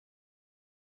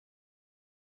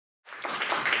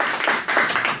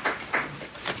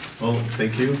Well,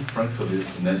 thank you, Frank, for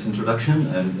this nice introduction,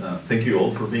 and thank you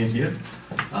all for being here.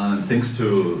 Thanks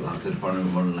to the Department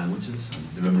of Modern Languages and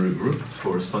the Memory Group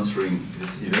for sponsoring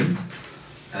this event,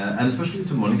 and especially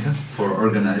to Monica for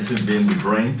organizing, being the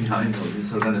brain behind all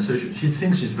this organization. She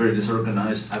thinks she's very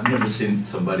disorganized. I've never seen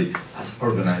somebody as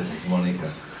organized as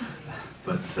Monica,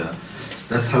 but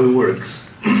that's how it works.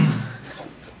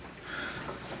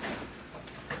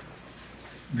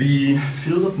 The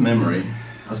field of memory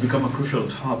has become a crucial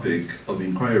topic of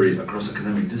inquiry across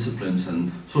academic disciplines and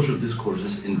social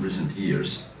discourses in recent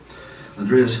years.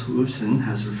 Andreas Husen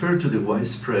has referred to the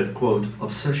widespread, quote,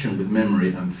 obsession with memory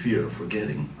and fear of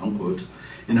forgetting, unquote,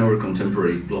 in our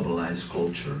contemporary globalized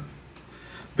culture.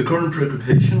 The current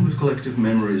preoccupation with collective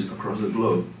memories across the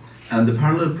globe and the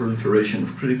parallel proliferation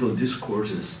of critical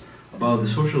discourses about the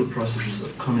social processes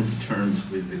of coming to terms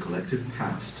with the collective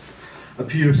past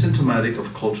appear symptomatic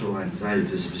of cultural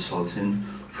anxieties resulting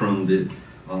from the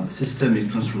systemic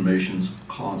transformations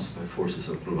caused by forces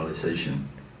of globalization.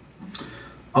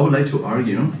 I would like to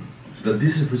argue that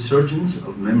this resurgence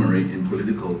of memory in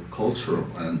political, cultural,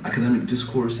 and academic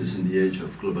discourses in the age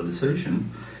of globalization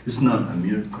is not a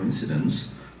mere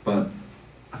coincidence, but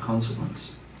a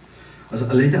consequence. As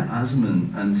Aleida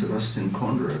Asman and Sebastian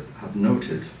Conrad have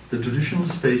noted, the traditional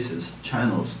spaces,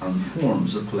 channels, and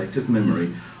forms of collective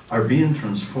memory are being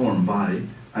transformed by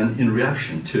and in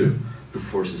reaction to the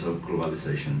forces of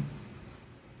globalization.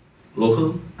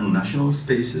 Local and national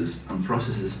spaces and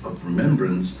processes of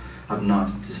remembrance have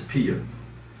not disappeared,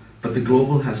 but the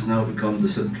global has now become the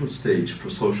central stage for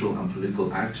social and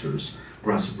political actors,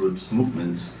 grassroots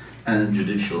movements, and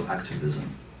judicial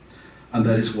activism. And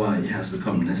that is why it has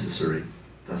become necessary,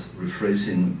 thus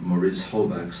rephrasing Maurice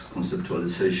Holbach's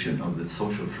conceptualization of the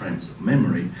social frames of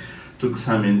memory, to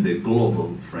examine the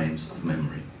global frames of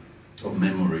memory, of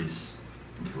memories,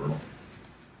 in plural.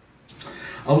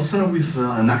 I'll start with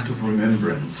an act of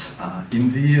remembrance.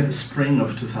 In the spring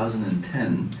of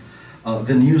 2010,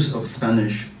 the news of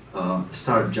Spanish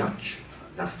star judge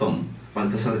Baltasar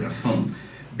Garzón,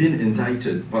 being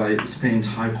indicted by Spain's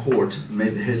High Court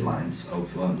made the headlines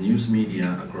of news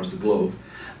media across the globe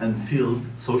and filled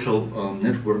social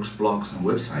networks, blogs, and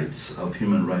websites of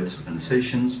human rights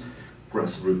organizations,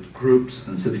 grassroots groups,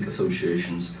 and civic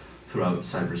associations throughout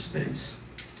cyberspace.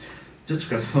 Judge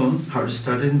Garzón had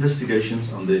started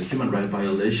investigations on the human rights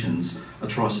violations,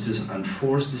 atrocities, and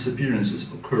forced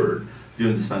disappearances occurred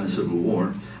during the Spanish Civil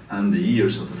War and the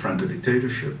years of the Franco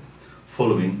dictatorship,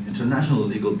 following international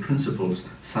legal principles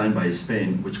signed by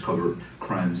Spain which covered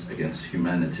crimes against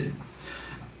humanity,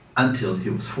 until he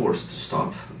was forced to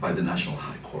stop by the National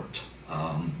High Court.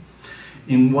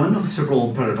 In one of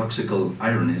several paradoxical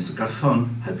ironies,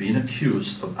 Garzón had been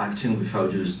accused of acting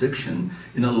without jurisdiction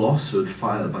in a lawsuit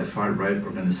filed by far-right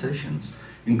organizations,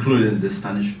 including the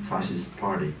Spanish fascist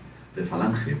party, the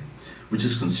Falange, which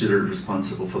is considered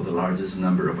responsible for the largest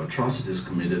number of atrocities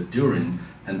committed during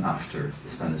and after the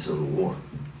Spanish Civil War.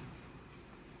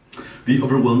 The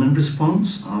overwhelming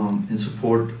response in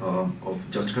support of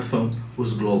Judge Garzón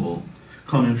was global,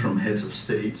 coming from heads of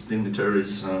states,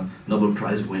 dignitaries, Nobel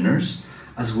Prize winners,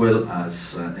 as well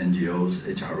as NGOs,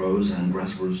 HROs, and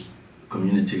grassroots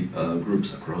community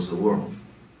groups across the world.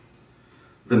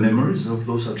 The memories of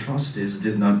those atrocities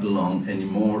did not belong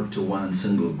anymore to one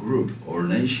single group or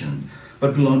nation,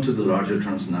 but belonged to the larger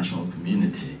transnational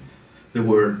community. They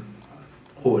were,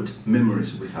 quote,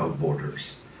 memories without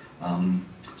borders.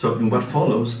 So in what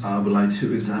follows, I would like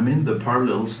to examine the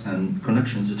parallels and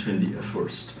connections between the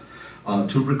efforts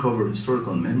to recover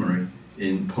historical memory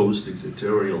in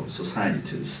post-dictatorial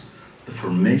societies, the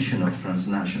formation of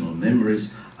transnational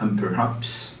memories, and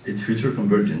perhaps its future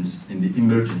convergence in the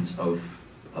emergence of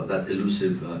that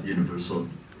elusive universal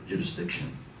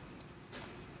jurisdiction.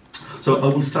 So I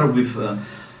will start with a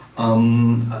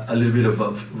little bit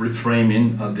of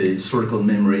reframing of the historical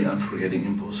memory and forgetting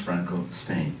in post-Franco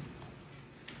Spain.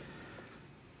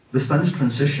 The Spanish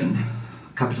transition,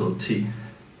 capital T,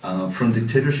 from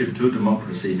dictatorship to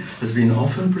democracy has been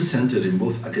often presented in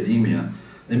both academia,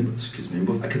 in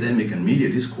both academic and media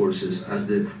discourses as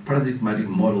the paradigmatic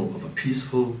model of a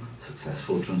peaceful,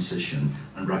 successful transition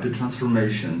and rapid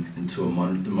transformation into a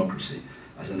modern democracy,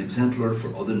 as an exemplar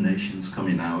for other nations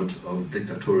coming out of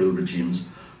dictatorial regimes,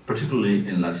 particularly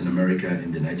in Latin America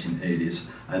in the 1980s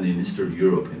and in Eastern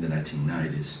Europe in the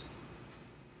 1990s.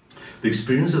 The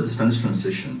experience of the Spanish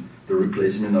transition, the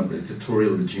replacement of the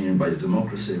dictatorial regime by a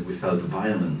democracy without the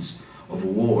violence of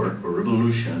war or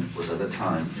revolution, was at the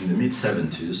time, in the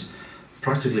mid-70s,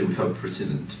 practically without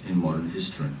precedent in modern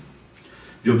history.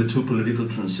 You have the two political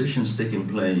transitions taking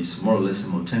place more or less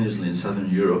simultaneously in Southern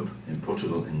Europe, in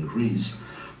Portugal and Greece,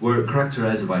 were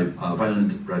characterized by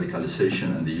violent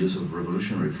radicalization and the use of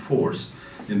revolutionary force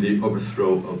in the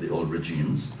overthrow of the old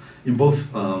regimes, in both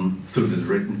through the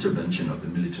direct intervention of the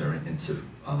military in civil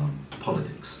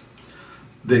politics.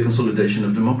 The consolidation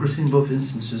of democracy in both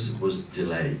instances was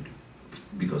delayed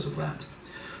because of that.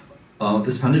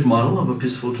 The Spanish model of a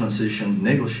peaceful transition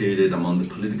negotiated among the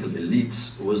political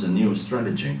elites was a new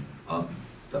strategy,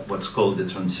 what's called the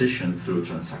transition through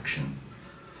transaction,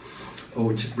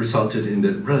 which resulted in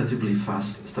the relatively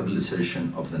fast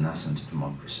stabilization of the nascent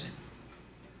democracy.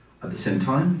 At the same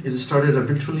time, it started a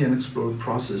virtually unexplored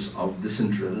process of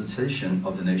decentralization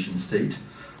of the nation-state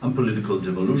and political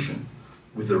devolution,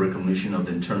 with the recognition of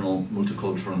the internal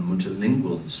multicultural and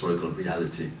multilingual historical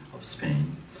reality of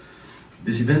Spain.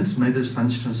 These events made the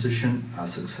Spanish transition a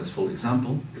successful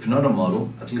example, if not a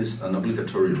model, at least an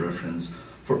obligatory reference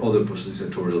for other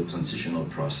post-dictatorial transitional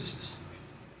processes.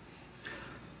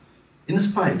 In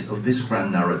spite of this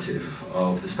grand narrative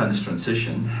of the Spanish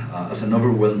transition as an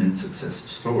overwhelming success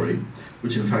story,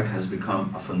 which in fact has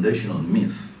become a foundational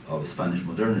myth of Spanish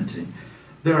modernity,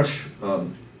 there are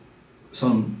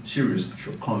some serious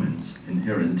shortcomings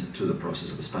inherent to the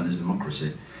process of Spanish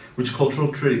democracy, which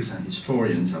cultural critics and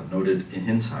historians have noted in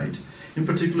hindsight, in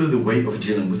particular the way of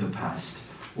dealing with the past,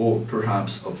 or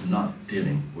perhaps of not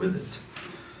dealing with it.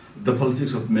 The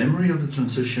politics of memory of the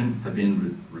transition have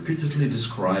been repeatedly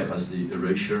described as the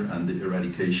erasure and the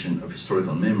eradication of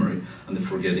historical memory and the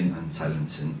forgetting and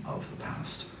silencing of the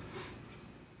past.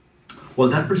 While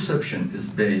that perception is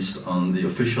based on the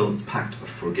official pact of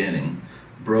forgetting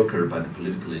brokered by the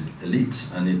political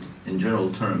elites, and it, in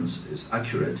general terms, is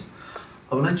accurate,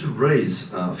 I would like to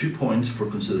raise a few points for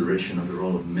consideration of the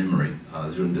role of memory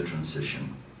during the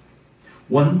transition.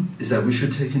 One is that we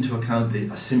should take into account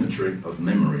the asymmetry of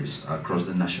memories across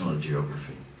the national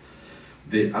geography.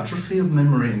 The atrophy of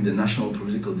memory in the national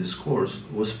political discourse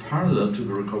was parallel to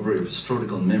the recovery of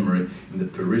historical memory in the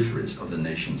peripheries of the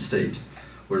nation-state,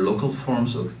 where local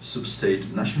forms of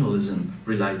sub-state nationalism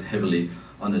relied heavily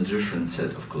on a different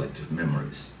set of collective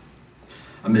memories.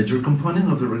 A major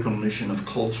component of the recognition of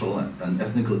cultural and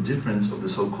ethnical difference of the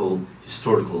so-called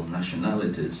historical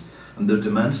nationalities and their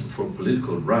demands for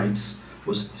political rights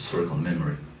was historical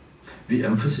memory. The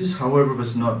emphasis, however,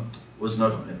 was not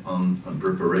on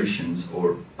reparations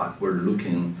or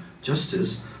backward-looking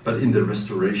justice, but in the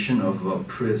restoration of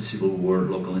pre-Civil War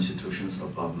local institutions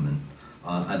of government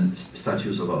and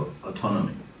statues of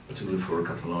autonomy, particularly for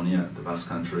Catalonia, the Basque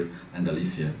Country, and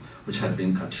Galicia, which had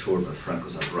been cut short by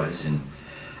Franco's uprising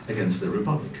against the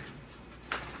Republic.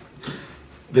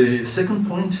 The second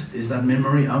point is that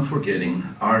memory and forgetting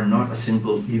are not a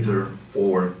simple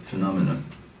either-or phenomenon,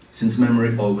 since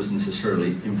memory always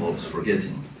necessarily involves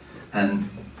forgetting. And,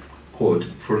 quote,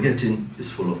 forgetting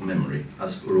is full of memory,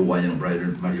 as Uruguayan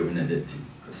writer Mario Benedetti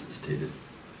has stated.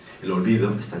 El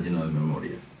olvido está lleno de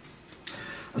memoria.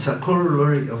 As a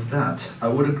corollary of that, I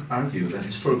would argue that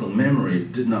historical memory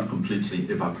did not completely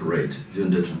evaporate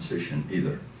during the transition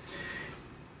either.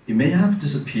 It may have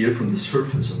disappeared from the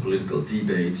surface of political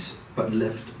debates, but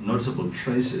left noticeable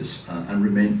traces and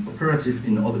remained operative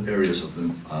in other areas of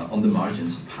on the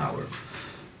margins of power.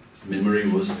 Memory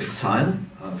was exiled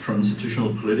from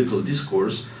institutional political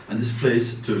discourse and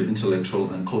displaced to the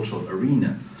intellectual and cultural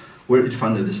arena, where it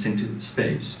found a distinctive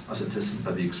space, as attested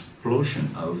by the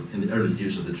explosion of, in the early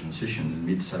years of the transition, in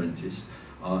the mid-70s,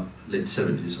 late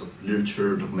 70s, of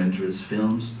literature, documentaries,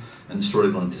 films, and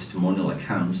historical and testimonial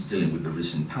accounts dealing with the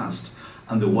recent past,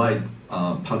 and the wide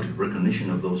public recognition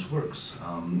of those works.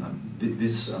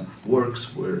 These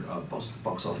works were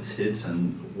box office hits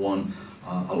and won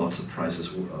a lot of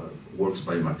prizes, works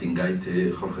by Martín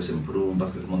Gaite, Jorge Semprún,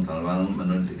 Vázquez Montalbán,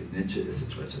 Manuel Neche,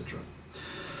 etc., etc.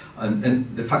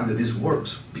 And the fact that these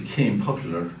works became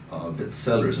popular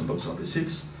bestsellers and box office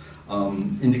hits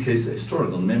indicates that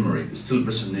historical memory still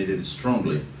resonated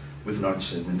strongly with large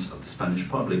segments of the Spanish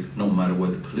public, no matter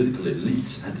what the political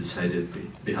elites had decided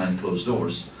behind closed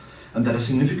doors, and that a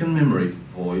significant memory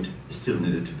void still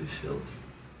needed to be filled.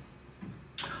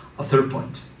 A third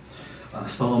point.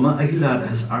 As Paloma Aguilar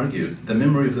has argued, the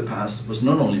memory of the past was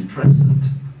not only present,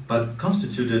 but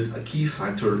constituted a key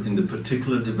factor in the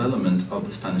particular development of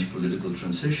the Spanish political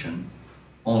transition,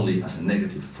 only as a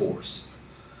negative force.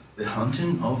 The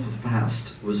haunting of the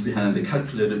past was behind the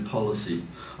calculated policy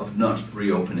of not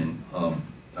reopening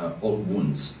old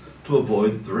wounds to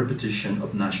avoid the repetition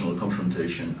of national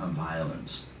confrontation and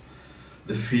violence.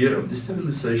 The fear of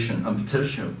destabilization and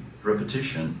potential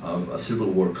repetition of a civil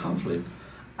war conflict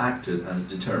acted as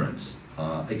deterrents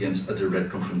against a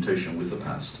direct confrontation with the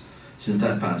past, since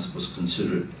that past was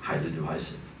considered highly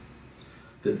divisive.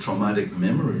 the traumatic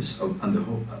memories of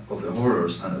the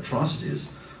horrors and atrocities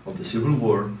of the Civil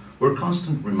War were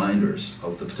constant reminders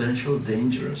of the potential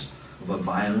dangers of a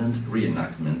violent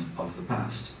reenactment of the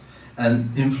past,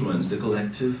 and influenced the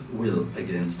collective will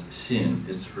against seeing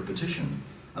its repetition,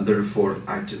 and therefore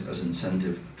acted as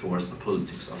incentive towards the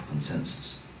politics of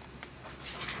consensus.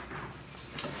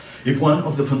 If one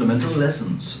of the fundamental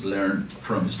lessons learned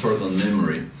from historical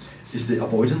memory is the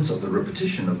avoidance of the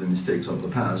repetition of the mistakes of the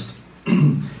past,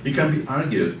 it can be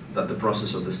argued that the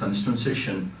process of the Spanish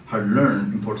transition had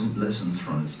learned important lessons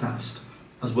from its past,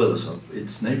 as well as of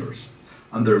its neighbors,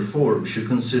 and therefore we should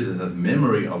consider that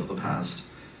memory of the past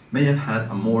may have had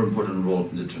a more important role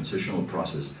in the transitional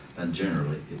process than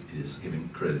generally it is given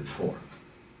credit for.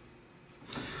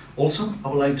 Also, I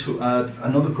would like to add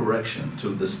another correction to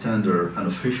the standard and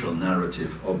official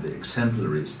narrative of the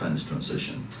exemplary Spanish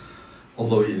transition.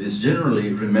 Although it is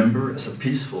generally remembered as a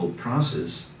peaceful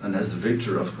process and as the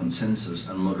victory of consensus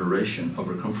and moderation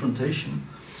over confrontation,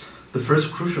 the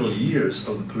first crucial years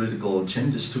of the political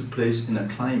changes took place in a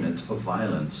climate of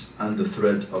violence, and the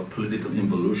threat of political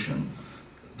involution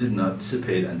did not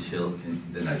dissipate until in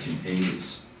the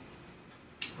 1980s.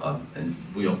 And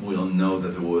we all know that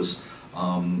there was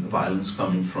violence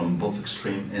coming from both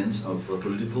extreme ends of the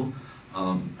political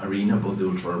arena, both the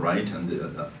ultra-right and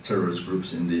the terrorist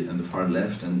groups in the far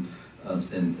left, and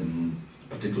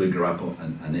particularly Grapo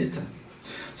and ETA.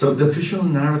 So the official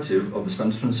narrative of the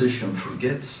Spanish transition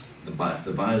forgets the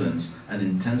violence and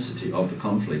intensity of the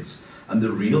conflicts and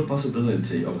the real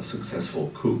possibility of a successful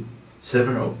coup.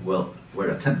 Several were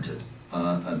attempted,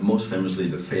 and most famously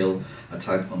the failed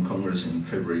attack on Congress in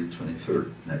February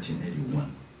 23rd,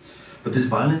 1981. But this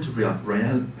violent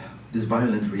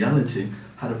reality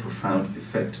had a profound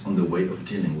effect on the way of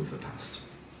dealing with the past.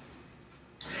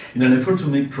 In an effort to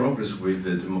make progress with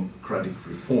the democratic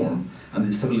reform and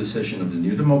the stabilization of the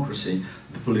new democracy,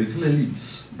 the political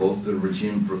elites, both the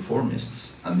regime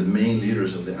reformists and the main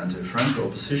leaders of the anti-Franco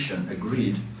opposition,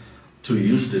 agreed to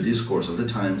use the discourse of the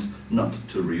times not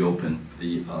to reopen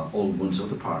the old wounds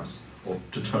of the past, or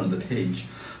to turn the page,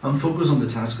 and focus on the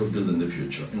task of building the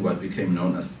future in what became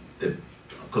known as the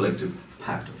collective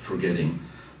pact of forgetting,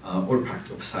 or pact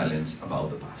of silence about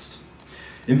the past.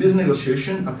 In this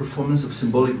negotiation, a performance of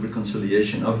symbolic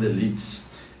reconciliation of the elites,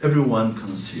 everyone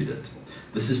conceded.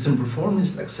 The system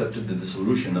reformists accepted the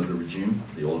dissolution of the regime,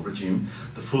 the old regime,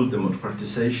 the full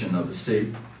democratization of the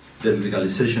state, the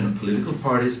legalization of political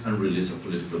parties, and release of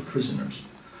political prisoners.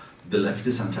 The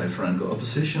leftist anti-Franco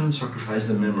opposition sacrificed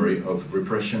the memory of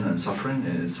repression and suffering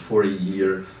in its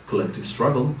 40-year collective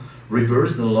struggle,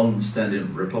 reversed the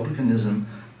long-standing republicanism,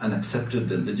 and accepted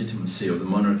the legitimacy of the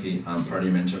monarchy and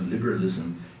parliamentary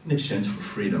liberalism in exchange for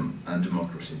freedom and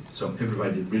democracy. So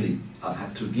everybody really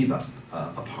had to give up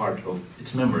a part of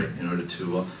its memory in order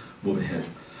to move ahead.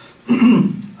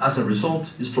 As a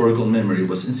result, historical memory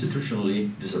was institutionally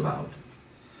disavowed.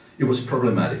 It was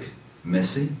problematic,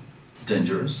 messy,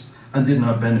 dangerous, and did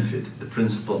not benefit the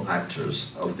principal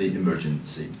actors of the emerging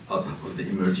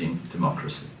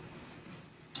democracy.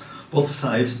 Both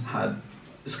sides had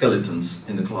skeletons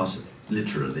in the closet,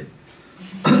 literally,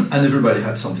 and everybody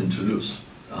had something to lose.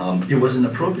 It was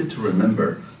inappropriate to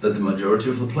remember that the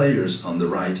majority of the players on the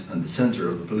right and the center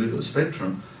of the political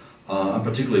spectrum, and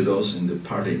particularly those in the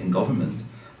party in government,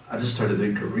 had started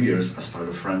their careers as part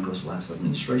of Franco's last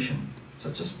administration,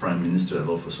 such as Prime Minister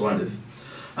Adolfo Suárez.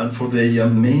 And for the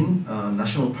main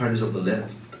national parties of the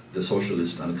left, the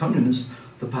socialists and the communists,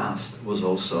 the past was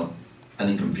also an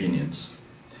inconvenience.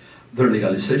 Their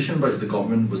legalization by the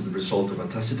government was the result of a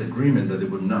tacit agreement that they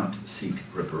would not seek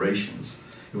reparations.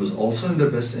 It was also in their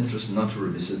best interest not to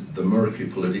revisit the murky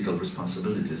political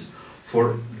responsibilities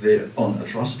for their own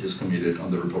atrocities committed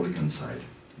on the Republican side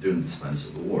during the Spanish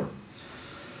Civil War.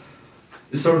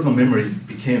 Historical memory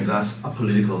became thus a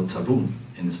political taboo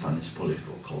in the Spanish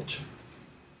political culture.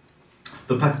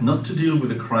 The pact not to deal with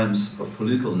the crimes of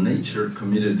political nature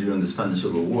committed during the Spanish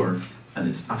Civil War and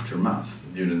its aftermath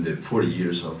during the 40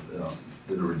 years of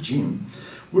the regime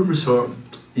would result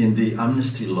in the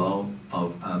amnesty law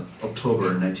of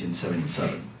October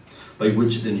 1977, by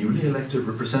which the newly elected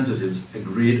representatives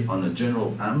agreed on a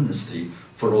general amnesty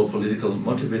for all political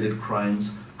motivated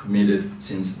crimes committed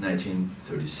since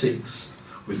 1936,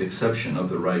 with the exception of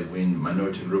the right-wing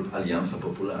minority group Alianza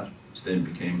Popular, which then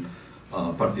became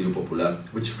Partido Popular,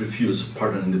 which refused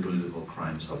pardoning the political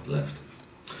crimes of the left.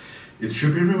 It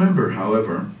should be remembered,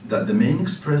 however, that the main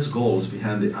express goals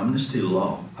behind the amnesty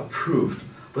law approved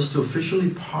was to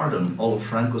officially pardon all of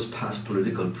Franco's past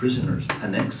political prisoners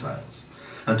and exiles,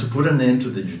 and to put an end to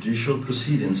the judicial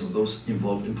proceedings of those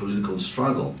involved in political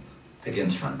struggle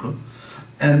against Franco,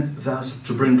 and thus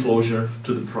to bring closure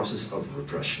to the process of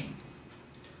repression.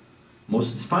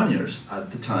 Most Spaniards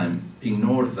at the time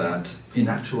ignored that, in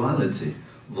actuality,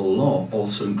 the law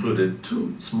also included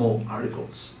two small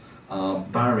articles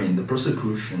barring the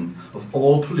prosecution of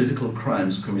all political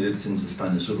crimes committed since the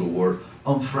Spanish Civil War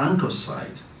on Franco's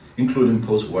side, including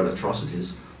post-war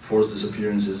atrocities, forced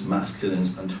disappearances, mass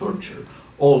killings, and torture,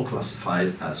 all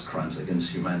classified as crimes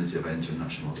against humanity by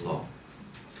international law.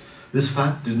 This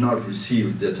fact did not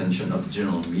receive the attention of the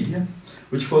general media,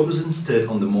 which focused instead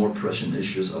on the more pressing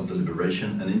issues of the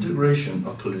liberation and integration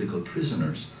of political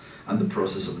prisoners and the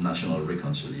process of national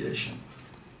reconciliation.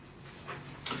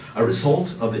 A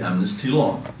result of the amnesty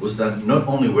law was that not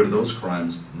only were those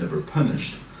crimes never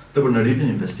punished, they were not even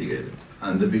investigated,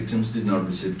 and the victims did not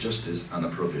receive justice and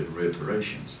appropriate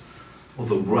reparations,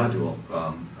 although gradual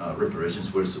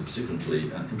reparations were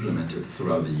subsequently implemented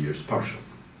throughout the years partially.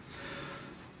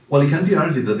 While it can be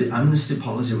argued that the amnesty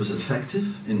policy was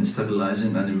effective in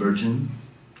stabilizing an emerging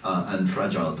and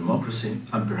fragile democracy,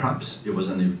 and perhaps it was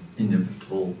an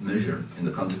inevitable measure in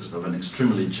the context of an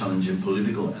extremely challenging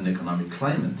political and economic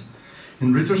climate,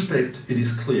 in retrospect, it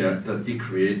is clear that it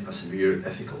created a severe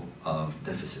ethical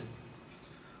deficit.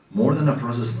 More than a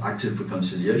process of active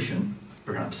reconciliation,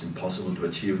 perhaps impossible to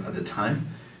achieve at the time,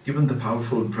 given the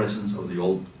powerful presence of the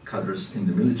old cadres in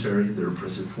the military, the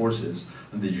repressive forces,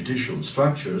 and the judicial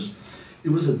structures, it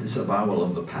was a disavowal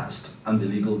of the past and the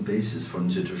legal basis for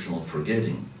institutional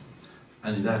forgetting.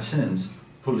 And in that sense,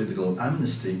 political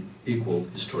amnesty equaled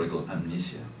historical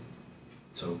amnesia.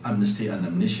 So amnesty and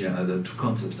amnesia are the two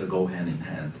concepts that go hand in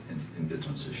hand in the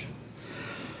transition.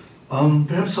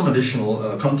 Perhaps some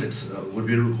additional context would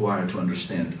be required to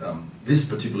understand this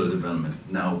particular development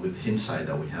now with hindsight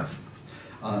that we have.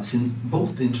 Since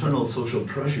both the internal social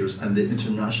pressures and the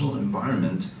international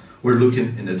environment were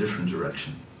looking in a different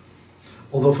direction.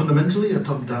 Although fundamentally a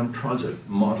top-down project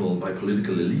modeled by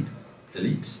political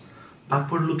elites,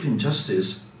 backward-looking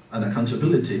justice and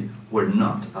accountability were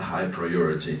not a high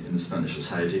priority in the Spanish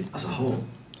society as a whole,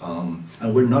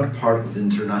 and were not part of the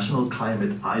international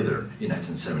climate either in the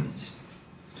 1970s.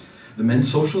 The main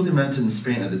social demands in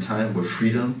Spain at the time were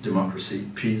freedom, democracy,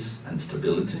 peace, and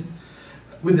stability,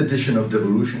 with the addition of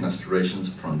devolution aspirations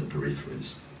from the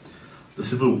peripheries. The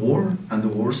Civil War and the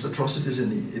war's atrocities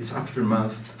in its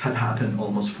aftermath had happened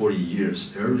almost 40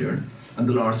 years earlier, and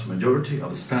the large majority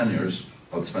of the Spaniards,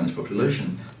 of the Spanish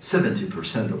population,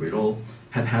 70% of it all,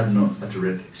 had had not a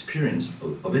direct experience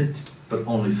of it, but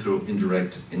only through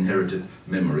indirect inherited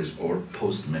memories or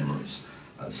post-memories,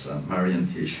 as Marian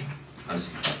Hisch has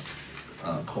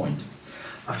coined.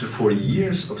 After 40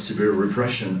 years of severe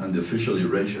repression and the official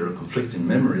erasure of conflicting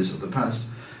memories of the past,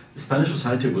 Spanish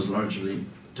society was largely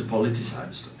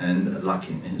depoliticized and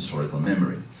lacking in historical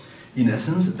memory. In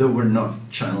essence, there were not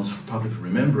channels for public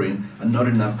remembering and not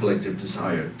enough collective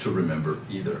desire to remember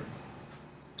either.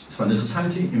 Spanish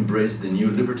society embraced the new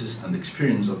liberties and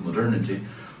experience of modernity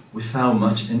without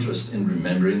much interest in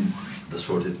remembering the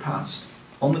sordid past.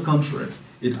 On the contrary,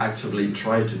 it actively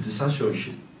tried to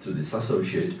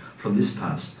disassociate from this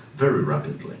past very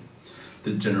rapidly.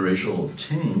 The generational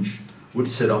change would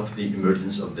set off the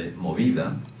emergence of the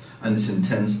movida and its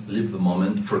intense live the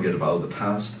moment, forget about the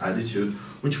past attitude,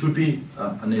 which would be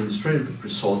an illustrative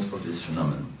result of this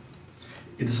phenomenon.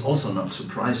 It is also not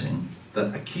surprising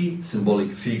that a key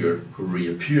symbolic figure who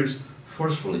reappears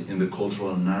forcefully in the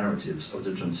cultural narratives of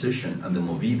the transition and the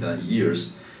movida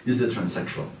years is the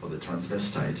transsexual or the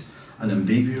transvestite, an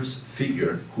ambiguous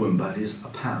figure who embodies a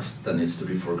past that needs to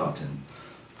be forgotten,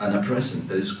 and a present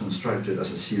that is constructed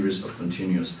as a series of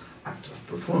continuous acts of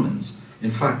performance, in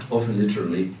fact, often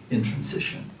literally in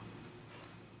transition.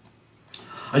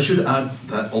 I should add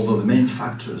that although the main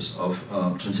factors of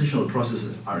transitional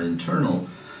processes are internal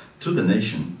to the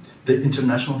nation, the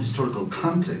international historical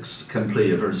context can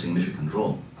play a very significant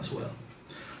role as well.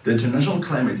 The international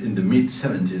climate in the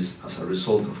mid-70s, as a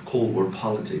result of Cold War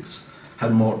politics,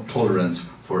 had more tolerance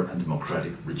for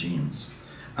undemocratic regimes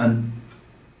and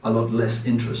a lot less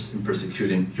interest in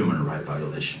persecuting human rights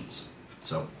violations.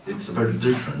 So it's a very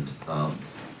different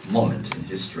moment in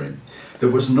history. There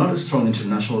was not a strong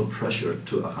international pressure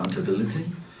to accountability,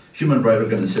 human rights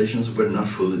organizations were not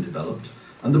fully developed,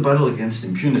 and the battle against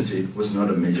impunity was not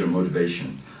a major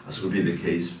motivation, as would be the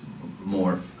case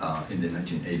more in the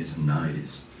 1980s and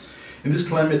 90s. In this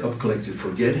climate of collective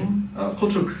forgetting,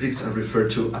 cultural critics have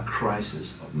referred to a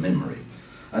crisis of memory,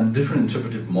 and different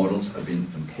interpretive models have been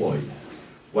employed.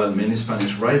 While many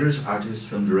Spanish writers, artists,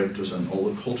 film directors, and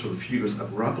other cultural figures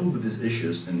have grappled with these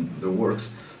issues in their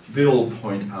works, they all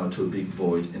point out to a big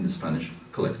void in the Spanish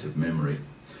collective memory.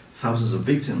 thousands of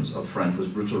victims of Franco's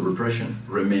brutal repression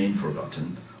remain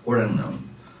forgotten or unknown.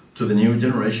 To the new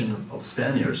generation of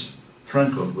Spaniards,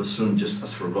 Franco was soon just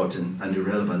as forgotten and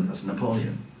irrelevant as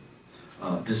Napoleon,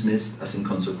 dismissed as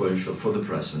inconsequential for the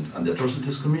present, and the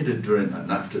atrocities committed during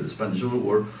and after the Spanish Civil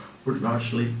War were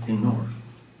largely ignored.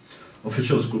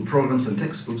 Official school programs and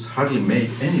textbooks hardly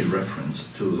made any reference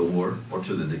to the war or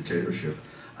to the dictatorship,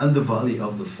 and the Valley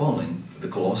of the Fallen, the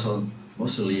colossal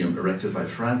mausoleum erected by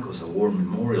Franco as a war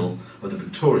memorial of the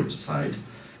victorious side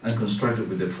and constructed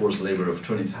with the forced labor of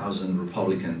 20,000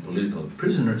 Republican political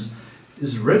prisoners,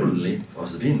 is regularly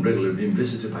being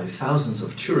visited by thousands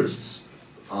of tourists,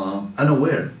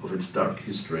 unaware of its dark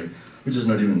history, which is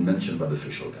not even mentioned by the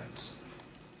official guides.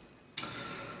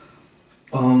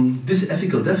 This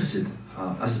ethical deficit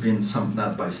has been summed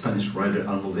up by Spanish writer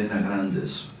Almudena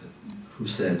Grandes, who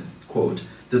said, quote,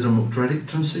 "The democratic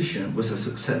transition was a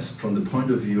success from the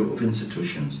point of view of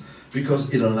institutions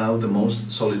because it allowed the most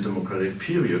solid democratic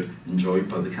period enjoyed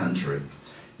by the country.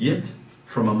 Yet,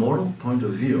 from a moral point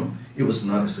of view, it was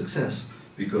not a success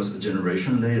because a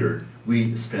generation later,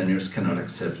 we Spaniards cannot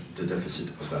accept the deficit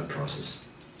of that process."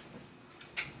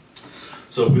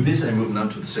 So with this, I move now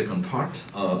to the second part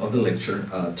of the lecture,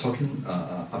 talking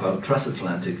about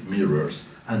transatlantic mirrors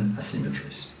and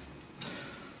asymmetries.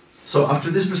 So after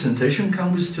this presentation,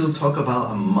 can we still talk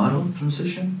about a model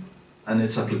transition and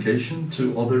its application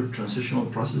to other transitional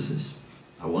processes?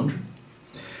 I wonder.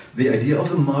 The idea of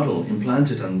the model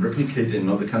implanted and replicated in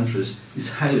other countries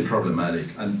is highly problematic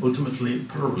and ultimately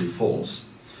probably false.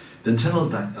 The internal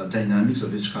dynamics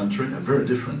of each country are very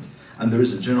different, and there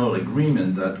is a general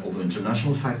agreement that although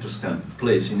international factors can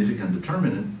be significant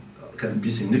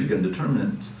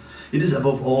determinants, it is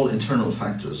above all internal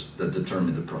factors that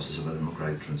determine the process of a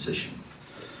democratic transition.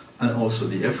 And also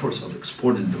the efforts of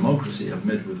exporting democracy have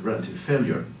met with relative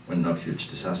failure when not huge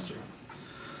disaster.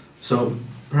 So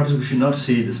perhaps we should not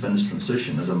see the Spanish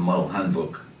transition as a model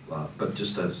handbook, but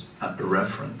just as a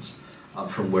reference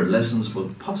from where lessons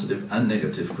both positive and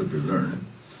negative could be learned.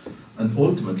 And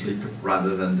ultimately,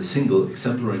 rather than the single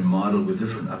exemplary model with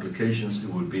different applications,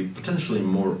 it would be potentially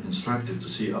more instructive to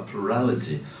see a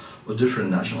plurality of different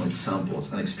national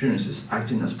examples and experiences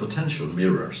acting as potential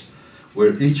mirrors,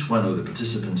 where each one of the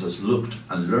participants has looked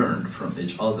and learned from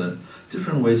each other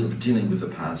different ways of dealing with the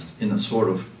past in a sort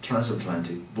of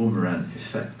transatlantic boomerang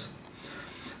effect.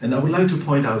 And I would like to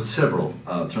point out several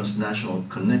transnational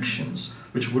connections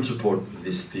which would support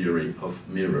this theory of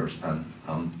mirrors and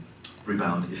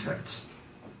rebound effects.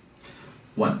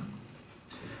 1.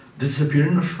 The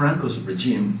disappearing of Franco's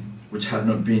regime, which had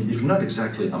not been, if not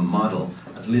exactly a model,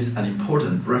 at least an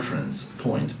important reference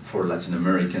point for Latin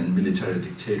American military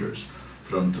dictators,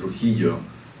 from Trujillo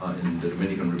in the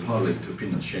Dominican Republic to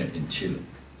Pinochet in Chile.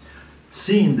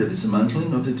 Seeing the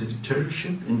dismantling of the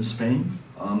dictatorship in Spain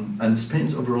and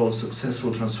Spain's overall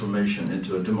successful transformation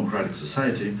into a democratic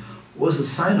society was a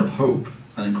sign of hope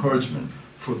and encouragement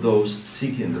for those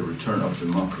seeking the return of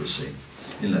democracy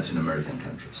in Latin American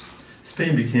countries.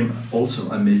 Spain became also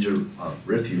a major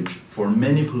refuge for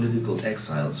many political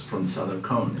exiles from the Southern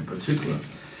Cone in particular,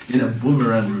 in a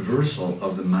boomerang reversal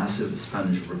of the massive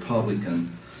Spanish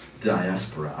Republican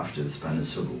diaspora after the Spanish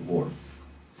Civil War.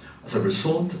 As a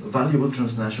result, valuable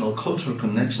transnational cultural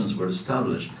connections were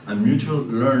established and mutual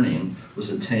learning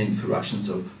was attained through actions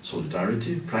of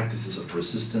solidarity, practices of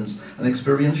resistance, and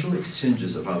experiential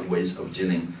exchanges about ways of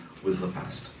dealing with the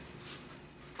past.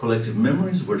 Collective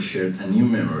memories were shared and new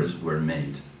memories were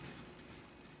made.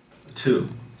 2.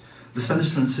 The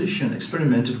Spanish transition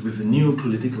experimented with new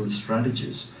political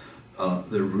strategies,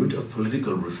 the route of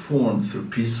political reform through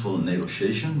peaceful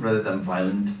negotiation rather than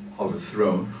violent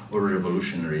overthrow or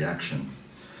revolutionary action.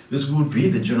 This would be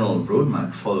the general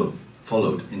roadmap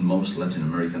followed in most Latin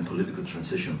American political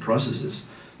transition processes,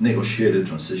 negotiated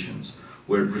transitions,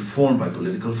 where reform by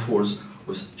political force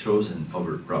was chosen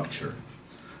over rupture.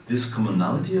 This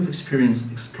commonality of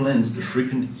experience explains the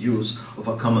frequent use of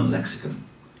a common lexicon: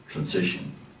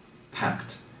 transition,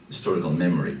 pact, historical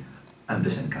memory, and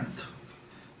desencanto.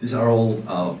 These are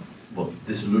all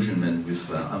disillusionment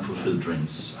with unfulfilled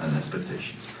dreams and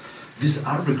expectations. These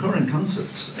are recurrent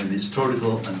concepts in the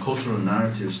historical and cultural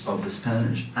narratives of the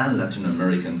Spanish and Latin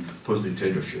American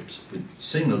post-dictatorships, which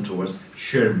signal towards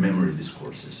shared memory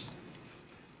discourses.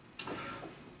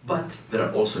 But there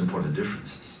are also important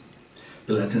differences.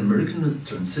 The Latin American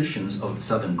transitions of the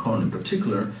Southern Cone in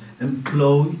particular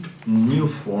employed new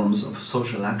forms of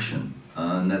social action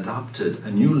and adopted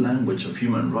a new language of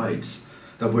human rights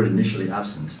that were initially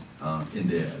absent in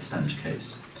the Spanish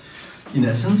case. In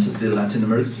essence, the Latin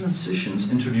American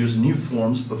transitions introduced new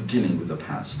forms of dealing with the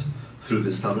past, through the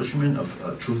establishment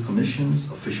of truth commissions,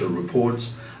 official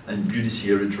reports, and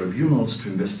judiciary tribunals to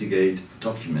investigate,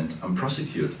 document, and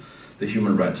prosecute the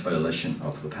human rights violation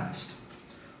of the past.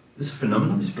 This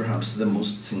phenomenon is perhaps the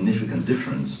most significant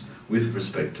difference with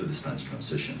respect to the Spanish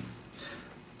transition.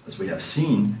 As we have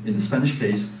seen, in the Spanish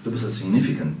case, there was a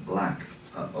significant lack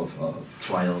of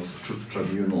trials,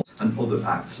 tribunals, and other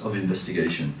acts of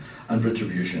investigation and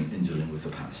retribution in dealing with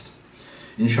the past.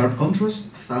 In sharp contrast,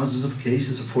 thousands of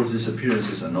cases of forced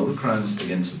disappearances and other crimes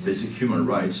against basic human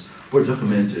rights were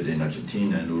documented in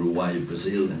Argentina, and Uruguay,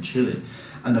 Brazil, and Chile,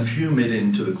 and a few made it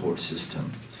into the court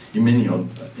system. In many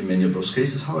of those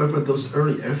cases, however, those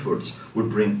early efforts would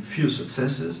bring few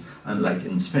successes, and like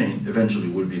in Spain, eventually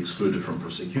would be excluded from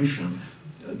prosecution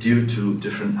due to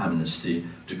different amnesty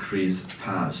decrees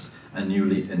passed and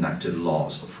newly enacted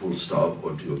laws of full stop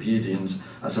or due obedience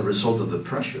as a result of the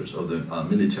pressures of the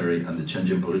military and the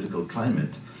changing political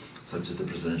climate, such as the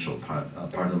presidential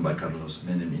pardon by Carlos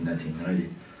Menem in 1990,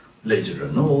 later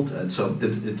annulled, and so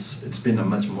it's been a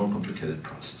much more complicated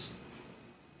process.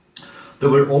 There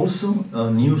were also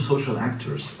new social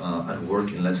actors at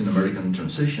work in Latin American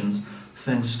transitions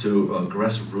thanks to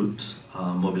grassroots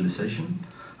mobilization,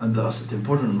 and thus the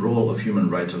important role of human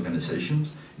rights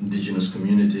organizations, indigenous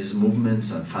communities,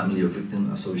 movements, and family of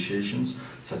victim associations,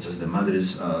 such as the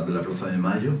Madres de la Plaza de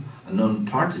Mayo, a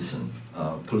non-partisan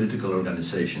political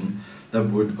organization that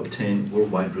would obtain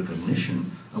worldwide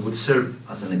recognition and would serve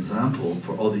as an example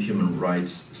for other human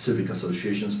rights civic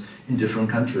associations in different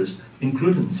countries,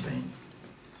 including Spain.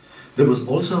 There was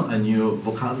also a new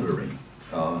vocabulary,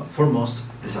 foremost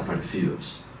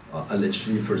desaparecidos,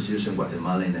 allegedly first used in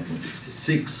Guatemala in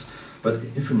 1966, but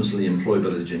infamously employed by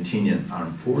the Argentinian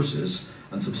armed forces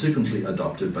and subsequently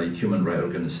adopted by human rights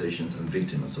organizations and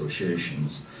victim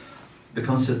associations. The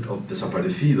concept of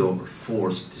desaparecido, or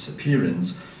forced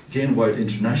disappearance, gained wide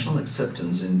international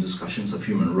acceptance in discussions of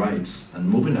human rights, and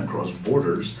moving across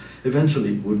borders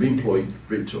eventually would be employed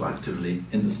retroactively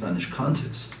in the Spanish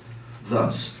context.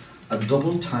 Thus, a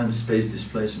double time-space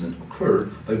displacement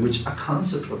occurred by which a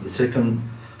concept of the second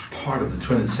part of the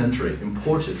 20th century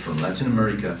imported from Latin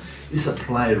America is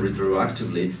applied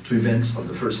retroactively to events of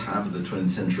the first half of the 20th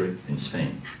century in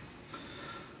Spain.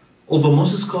 Although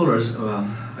most scholars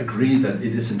agree that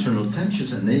it is internal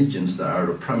tensions and agents that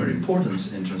are of primary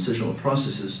importance in transitional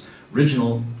processes,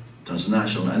 regional,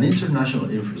 transnational, and international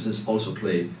influences also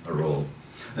play a role.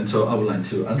 And so I would like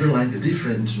to underline the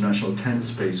different international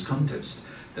time-space context,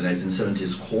 the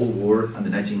 1970s Cold War and the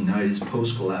 1990s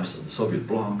post-collapse of the Soviet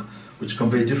bloc, which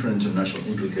convey different international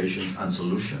implications and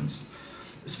solutions.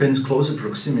 Spain's closer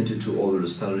proximity to other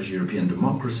established European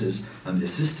democracies and the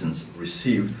assistance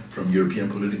received from European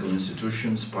political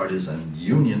institutions, parties, and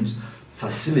unions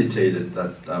facilitated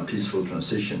that peaceful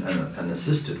transition and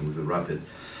assisted with the rapid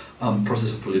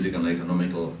process of political and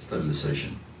economical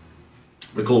stabilization.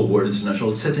 The Cold War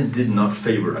international setting did not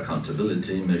favor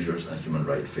accountability measures and human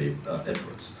rights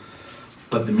efforts.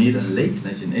 But the mid and late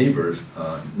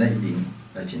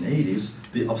 1980s,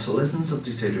 the obsolescence of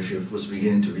dictatorship was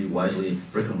beginning to be widely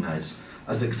recognized,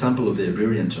 as the example of the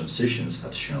Iberian transitions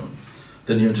had shown.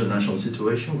 The new international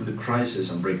situation with the crisis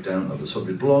and breakdown of the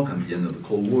Soviet bloc and the end of the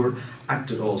Cold War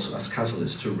acted also as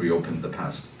catalysts to reopen the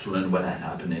past, to learn what had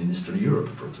happened in Eastern Europe,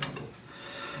 for example.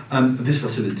 And this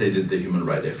facilitated the human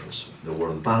rights efforts. The War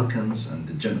of the Balkans and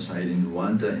the genocide in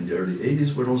Rwanda in the early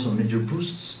 80s were also major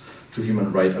boosts to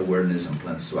human rights awareness and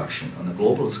plans to action on a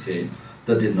global scale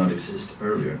that did not exist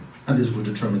earlier. And this would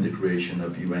determine the creation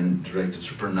of UN-directed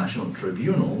supranational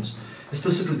tribunals,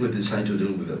 specifically designed to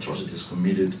deal with atrocities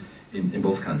committed in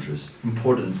both countries,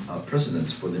 important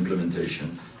precedents for the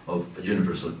implementation of a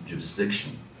universal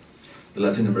jurisdiction. The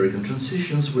Latin American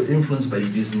transitions were influenced by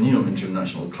this new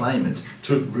international climate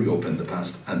to reopen the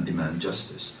past and demand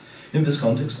justice. In this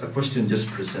context, a question just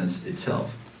presents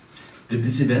itself. Did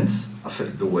these events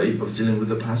affect the way of dealing with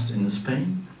the past in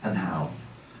Spain, and how?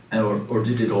 Or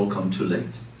did it all come too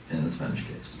late in the Spanish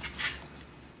case?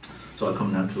 So I'll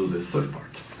come now to the third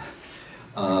part.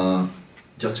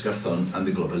 Judge Garzón and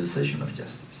the globalization of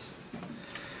justice.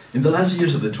 In the last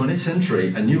years of the 20th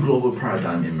century, a new global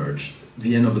paradigm emerged.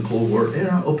 The end of the Cold War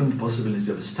era opened the possibility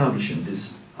of establishing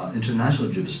this international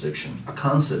jurisdiction, a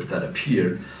concept that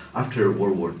appeared after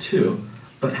World War II,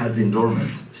 but had been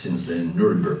dormant since the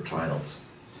Nuremberg trials.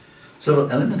 Several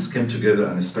elements came together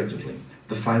unexpectedly.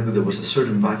 The fact that there was a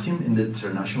certain vacuum in the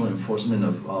international enforcement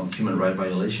of human rights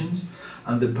violations,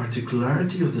 and the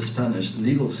particularity of the Spanish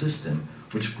legal system,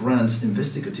 which grants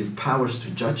investigative powers to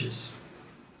judges,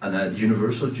 and a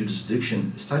universal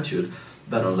jurisdiction statute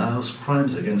that allows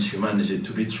crimes against humanity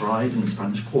to be tried in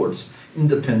Spanish courts,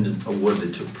 independent of where they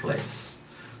took place.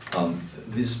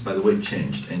 This, by the way,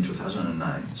 changed in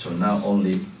 2009, so now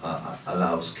only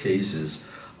allows cases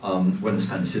when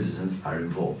Spanish citizens are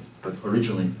involved, but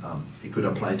originally it could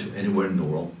apply to anywhere in the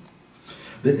world.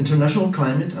 The international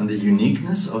climate and the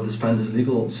uniqueness of the Spanish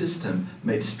legal system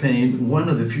made Spain one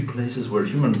of the few places where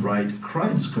human rights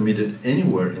crimes committed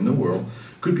anywhere in the world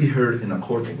could be heard in a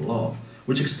court of law,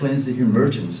 which explains the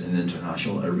emergence in the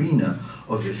international arena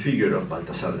of the figure of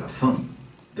Baltasar Garzón,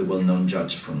 the well-known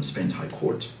judge from Spain's High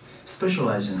Court,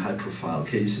 specialized in high-profile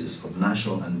cases of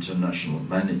national and international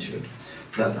magnitude.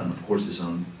 That, and of course, his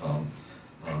own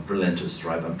relentless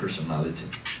drive and personality.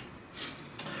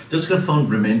 Judge Garzón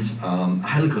remains a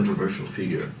highly controversial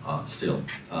figure still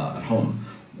at home,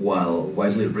 while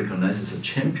widely recognized as a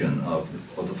champion of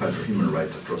the fight for human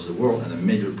rights across the world and a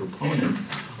major proponent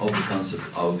of the concept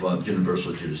of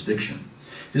universal jurisdiction.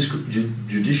 His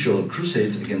judicial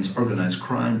crusades against organized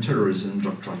crime, terrorism,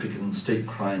 drug trafficking, state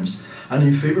crimes, and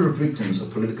in favor of victims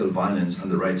of political violence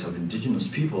and the rights of indigenous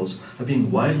peoples have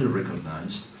been widely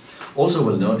recognized. Also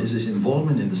well known is his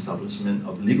involvement in the establishment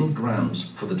of legal grounds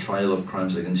for the trial of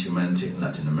crimes against humanity in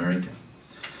Latin America.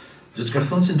 Judge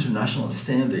Garzón's international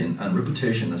standing and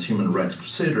reputation as human rights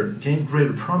crusader gained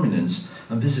greater prominence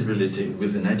and visibility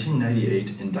with the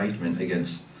 1998 indictment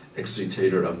against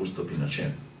ex-dictator Augusto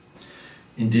Pinochet.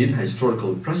 Indeed, a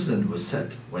historical precedent was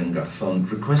set when Garzón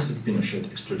requested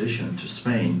Pinochet extradition to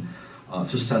Spain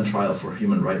to stand trial for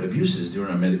human rights abuses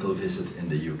during a medical visit in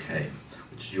the UK,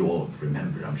 which you all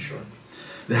remember, I'm sure.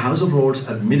 The House of Lords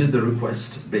admitted the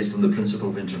request based on the principle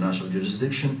of international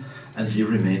jurisdiction, and he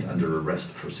remained under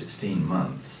arrest for 16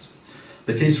 months.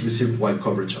 The case received wide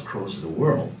coverage across the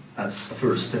world as a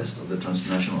first test of the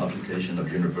transnational application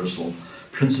of universal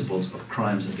principles of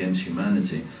crimes against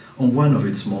humanity on one of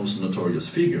its most notorious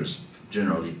figures,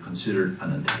 generally considered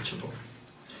an untouchable.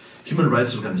 Human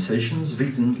rights organizations,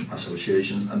 victim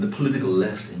associations, and the political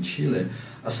left in Chile,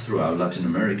 as throughout Latin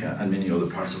America and many other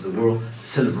parts of the world,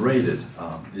 celebrated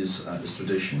this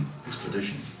extradition.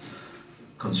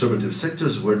 Conservative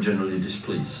sectors were generally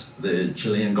displeased. The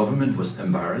Chilean government was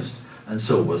embarrassed, and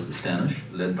so was the Spanish,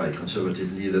 led by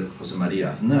conservative leader Jose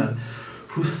María Aznar,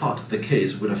 who thought the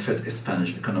case would affect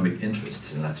Spanish economic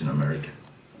interests in Latin America.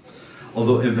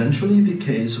 Although eventually the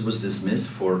case was dismissed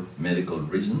for medical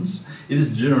reasons, it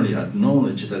is generally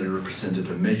acknowledged that it represented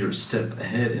a major step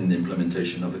ahead in the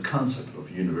implementation of the concept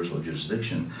of universal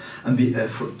jurisdiction and the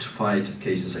effort to fight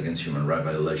cases against human rights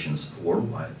violations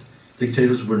worldwide.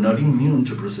 Dictators were not immune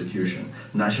to prosecution.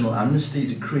 National amnesty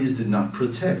decrees did not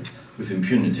protect with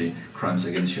impunity crimes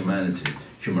against humanity.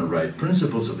 Human rights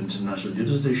principles of international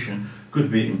jurisdiction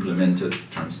could be implemented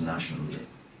transnationally.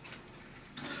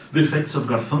 The effects of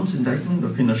Garzón's indictment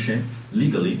of Pinochet,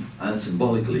 legally and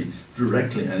symbolically,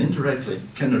 directly and indirectly,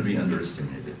 cannot be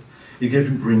underestimated. It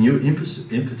gave renewed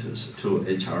impetus to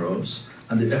HROs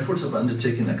and the efforts of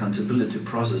undertaking accountability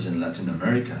process in Latin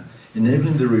America,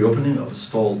 enabling the reopening of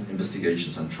stalled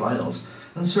investigations and trials,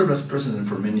 and served as precedent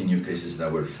for many new cases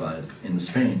that were filed in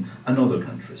Spain and other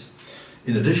countries.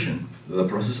 In addition, the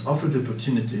process offered the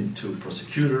opportunity to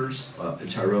prosecutors,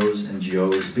 HROs,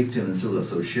 NGOs, victim and civil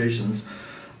associations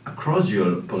across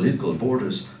geopolitical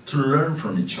borders to learn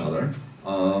from each other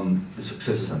the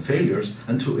successes and failures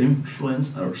and to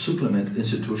influence or supplement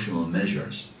institutional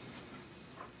measures.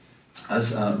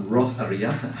 As Roth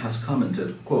Arriaza has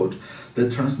commented, quote, "The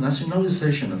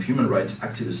transnationalization of human rights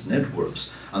activist networks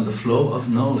and the flow of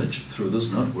knowledge through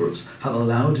those networks have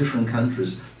allowed different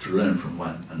countries to learn from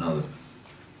one another.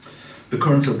 The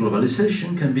currents of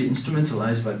globalization can be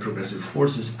instrumentalized by progressive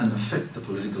forces and affect the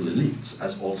political elites,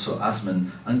 as also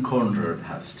Asman and Conrad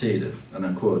have stated, and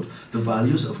I quote, "The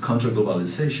values of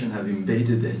counter-globalization have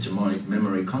invaded the hegemonic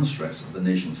memory constructs of the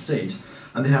nation-state,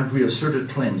 and they have reasserted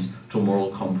claims to moral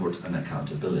comfort and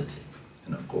accountability,"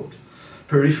 end of quote.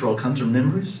 Peripheral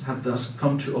counter-memories have thus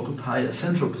come to occupy a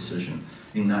central position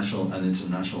in national and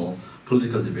international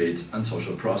political debates and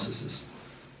social processes.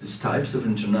 These types of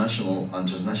international and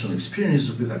transnational experience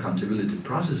with accountability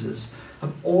processes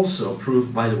have also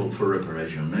proved valuable for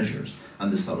reparation measures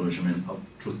and the establishment of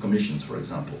truth commissions, for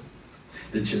example.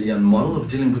 The Chilean model of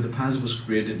dealing with the past was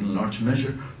created in large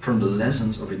measure from the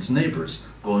lessons of its neighbors,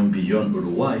 going beyond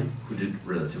Uruguay, who did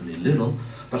relatively little,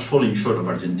 but falling short of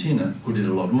Argentina, who did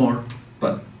a lot more,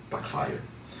 but backfired.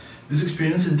 This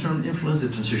experience in turn influenced the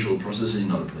transitional process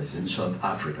in other places, in South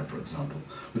Africa, for example,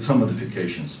 with some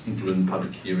modifications, including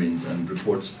public hearings and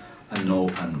reports, and no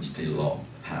amnesty law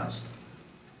passed.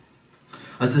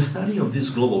 As the study of these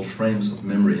global frames of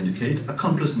memory indicate, a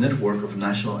complex network of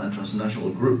national and transnational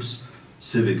groups,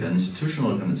 civic and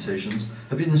institutional organizations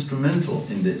have been instrumental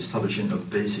in the establishment of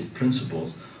basic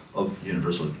principles of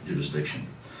universal jurisdiction.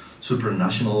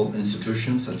 Supranational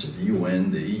institutions such as the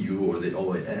UN, the EU, or the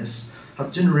OAS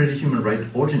have generated human rights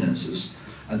ordinances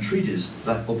and treaties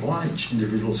that oblige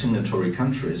individual signatory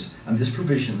countries, and these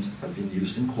provisions have been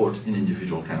used in court in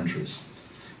individual countries.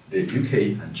 The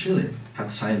UK and Chile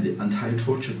had signed the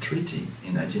Anti-Torture Treaty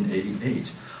in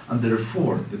 1988, and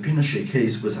therefore the Pinochet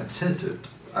case was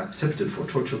accepted for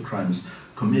torture crimes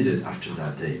committed after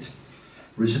that date.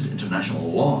 Recent international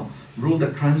law ruled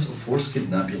that crimes of forced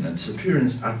kidnapping and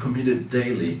disappearance are committed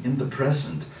daily in the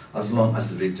present as long as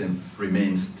the victim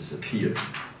remains disappeared,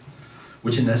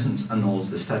 which in essence annuls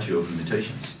the statute of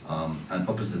limitations and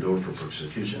opens the door for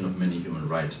prosecution of many human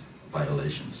rights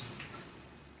violations.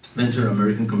 The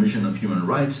Inter-American Commission of Human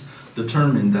Rights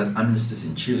determined that amnesties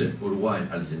in Chile, Uruguay,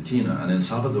 Argentina, and El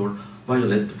Salvador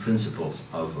violate the principles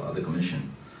of the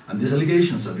Commission. And these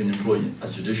allegations have been employed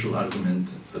as judicial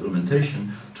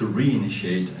argumentation to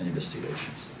reinitiate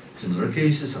investigations. Similar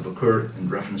cases have occurred in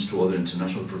reference to other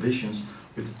international provisions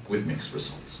with mixed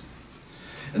results.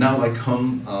 And now I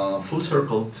come full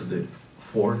circle to the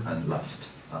fourth and last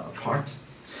part,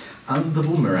 and the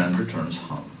boomerang returns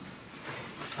home,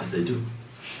 as they do.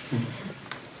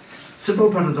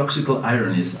 Several paradoxical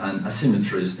ironies and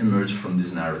asymmetries emerge from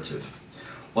this narrative.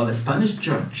 While a Spanish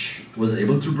judge was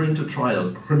able to bring to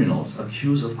trial criminals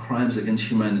accused of crimes against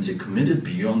humanity committed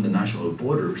beyond the national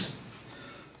borders,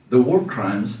 the war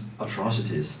crimes,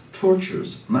 atrocities,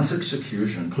 tortures, mass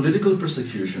execution, political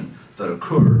persecution that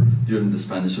occurred during the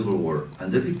Spanish Civil War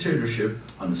and the dictatorship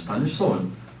on Spanish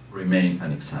soil remain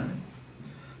unexamined.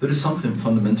 There is something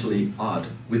fundamentally odd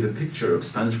with the picture of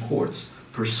Spanish courts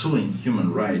pursuing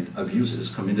human rights abuses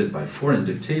committed by foreign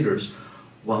dictators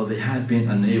while they had been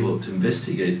unable to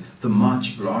investigate the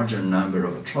much larger number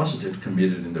of atrocities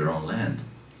committed in their own land.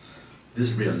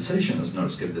 This realization has not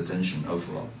escaped the attention of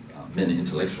many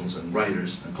intellectuals and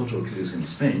writers and cultural critics in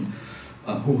Spain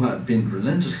who have been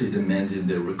relentlessly demanding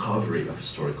the recovery of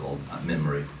historical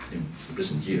memory in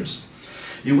recent years.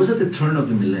 It was at the turn of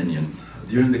the millennium,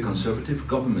 during the conservative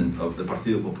government of the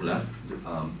Partido Popular,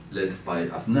 led by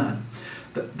Aznar,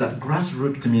 that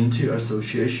grassroots community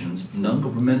associations,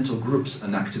 non-governmental groups,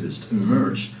 and activists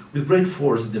emerged with great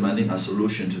force demanding a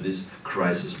solution to this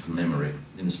crisis of memory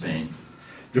in Spain.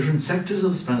 Different sectors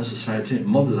of Spanish society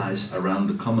mobilized around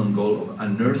the common goal of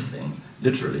unearthing,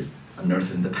 literally,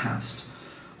 unearthing the past,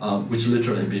 which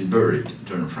literally had been buried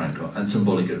during Franco and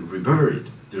symbolically reburied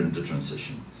during the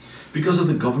transition. Because of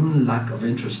the government lack of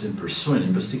interest in pursuing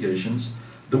investigations,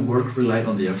 the work relied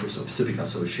on the efforts of civic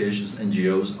associations,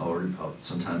 NGOs, or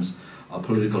sometimes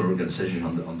political organizations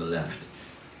on the left.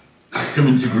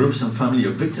 Community groups and family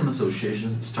of victim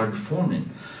associations started forming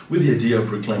with the idea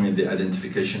of reclaiming the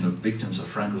identification of victims of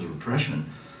Franco's repression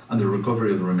and the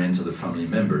recovery of the remains of their family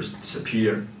members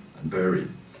disappeared and buried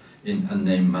in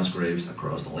unnamed mass graves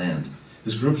across the land.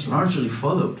 These groups largely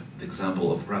followed the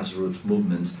example of grassroots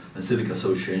movements and civic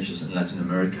associations in Latin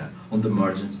America on the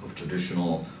margins of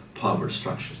traditional power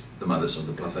structures, the mothers of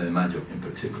the Plaza de Mayo in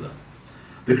particular.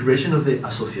 The creation of the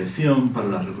Asociación para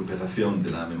la Recuperación de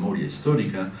la Memoria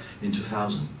Histórica in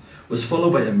 2000 was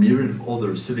followed by a myriad of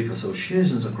other civic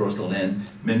associations across the land,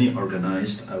 many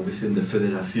organized within the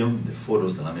Federación de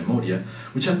Foros de la Memoria,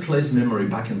 which had placed memory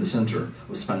back in the center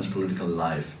of Spanish political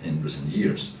life in recent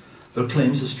years. Their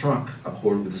claims struck a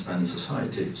chord with Spanish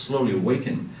society, slowly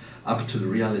awakening up to the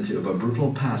reality of a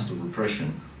brutal past of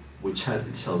repression which had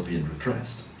itself been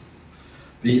repressed.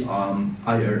 The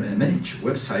IRMH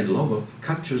website logo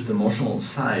captures the emotional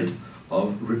side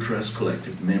of repressed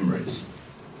collective memories.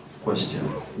 Question: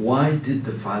 why did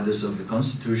the fathers of the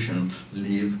Constitution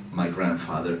leave my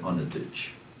grandfather on a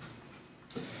ditch?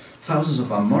 Thousands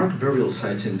of unmarked burial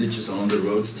sites in ditches along the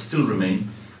roads still remain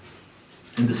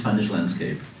in the Spanish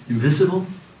landscape, invisible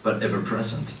but ever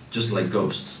present, just like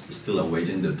ghosts still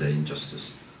awaiting their day of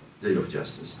justice.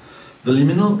 The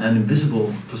liminal and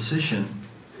invisible position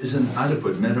is an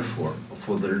adequate metaphor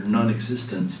for their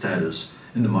non-existent status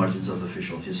in the margins of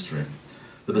official history.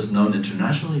 The best known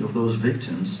internationally of those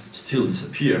victims still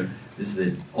disappear is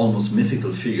the almost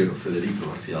mythical figure of Federico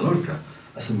García Lorca,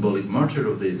 a symbolic martyr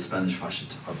of the Spanish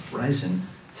fascist uprising,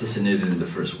 assassinated in the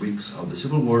first weeks of the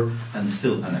Civil War and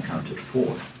still unaccounted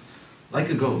for. Like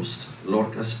a ghost,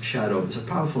 Lorca's shadow is a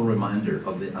powerful reminder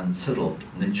of the unsettled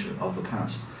nature of the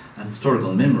past, and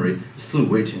historical memory is still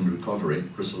waiting recovery,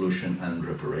 resolution, and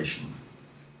reparation.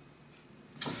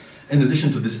 In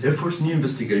addition to these efforts, new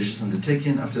investigations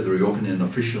undertaken after the reopening of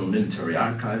official military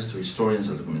archives to historians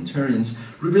and documentarians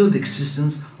revealed the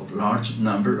existence of a large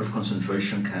number of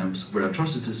concentration camps where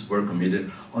atrocities were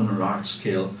committed on a large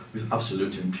scale with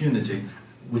absolute impunity,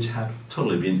 which had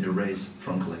totally been erased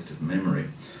from collective memory.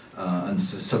 and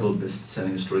several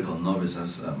best-selling historical novels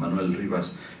as Manuel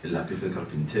Rivas' El lápiz del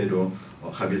carpintero,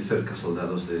 or Javier Cerca,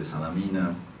 Soldados de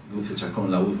Salamina, Dulce Chacón,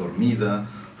 La U dormida,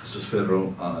 Jesús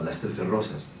Ferro, Las Trece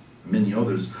Rosas, many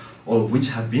others, all of which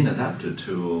have been adapted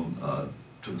to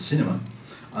the cinema,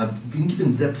 have been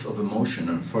given depth of emotion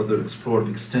and further explored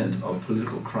the extent of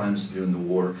political crimes during the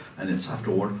war and its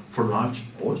afterwar for large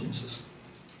audiences.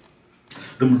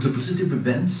 The multiplicity of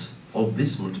events, all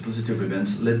these multiplicity of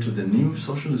events, led to the new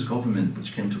socialist government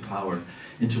which came to power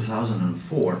in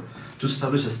 2004 to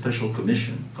establish a special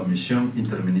commission, Comisión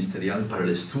Interministerial para el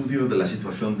Estudio de la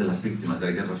Situación de las Víctimas de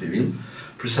la Guerra Civil,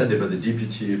 presided by the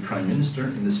Deputy Prime Minister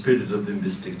in the spirit of the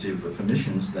investigative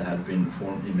commissions that had been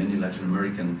formed in many Latin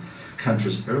American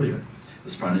countries earlier.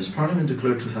 The Spanish Parliament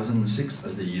declared 2006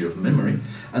 as the Year of Memory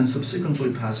and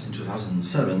subsequently passed in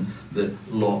 2007 the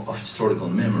Law of Historical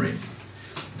Memory.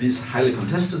 This highly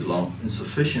contested law,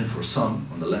 insufficient for some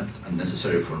on the left and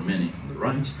necessary for many on the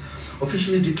right,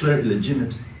 officially declared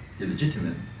illegitimate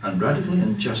and radically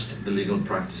unjust the legal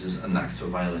practices and acts of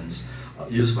violence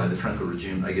used by the Franco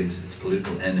regime against its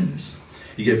political enemies.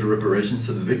 He gave reparations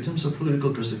to the victims of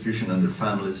political persecution and their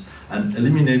families, and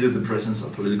eliminated the presence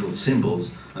of political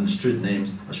symbols and street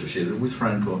names associated with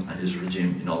Franco and his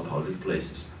regime in all public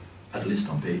places, at least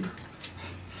on paper.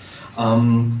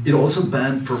 It also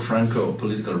banned pro-Franco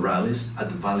political rallies at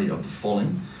the Valley of the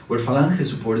Fallen, where Falange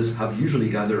supporters have usually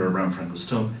gathered around Franco's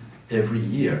tomb every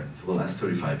year for the last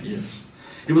 35 years.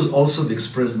 It was also the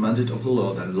express mandate of the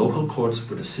law that local courts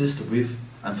would assist with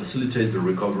and facilitate the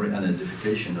recovery and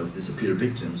identification of disappeared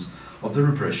victims of the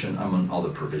repression, among other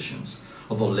provisions.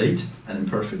 Although late and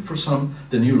imperfect for some,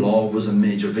 the new law was a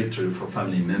major victory for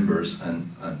family members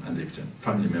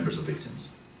family members of victims.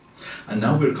 And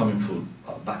now we're coming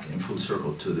back in full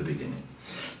circle to the beginning.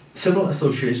 Several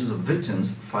associations of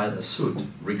victims filed a suit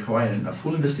requiring a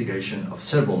full investigation of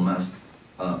several mass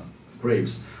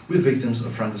graves with victims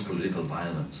of Franco's political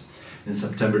violence. In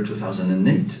September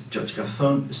 2008, Judge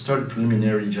Garzón started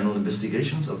preliminary general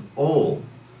investigations of all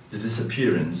the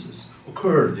disappearances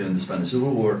occurred during the Spanish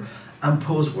Civil War and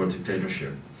post-war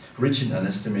dictatorship, reaching an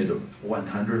estimate of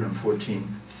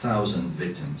 114,000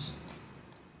 victims.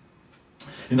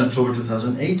 In October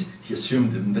 2008, he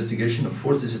assumed the investigation of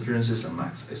forced disappearances and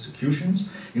mass executions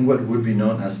in what would be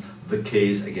known as the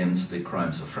case against the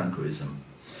crimes of Francoism.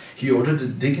 He ordered the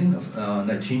digging of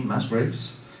 19 mass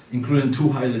graves, including two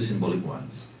highly symbolic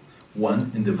ones.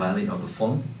 One in the Valley of the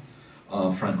Fallen,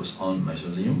 Franco's own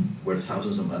mausoleum, where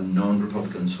thousands of unknown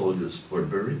Republican soldiers were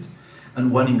buried,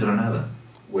 and one in Granada,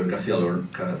 where García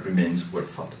Lorca's remains were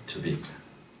thought to be.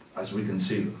 As we can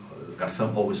see,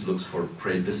 Garzón always looks for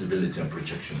great visibility and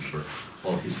projection for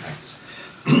all his acts.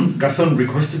 Garzón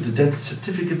requested the death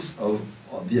certificates of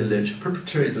the alleged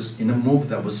perpetrators in a move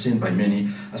that was seen by many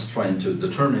as trying to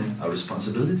determine our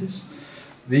responsibilities.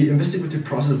 The investigative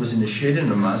process was initiated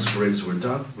and mass graves were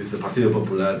dug, with the Partido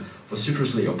Popular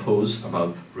vociferously opposed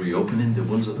about reopening the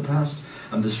wounds of the past,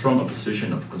 and the strong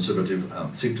opposition of conservative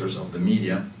sectors of the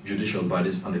media, judicial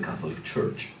bodies, and the Catholic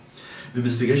Church. The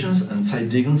investigations and site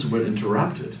diggings were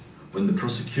interrupted when the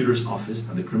prosecutor's office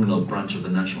and the criminal branch of the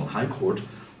National High Court,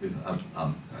 with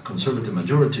a conservative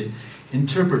majority,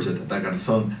 interpreted that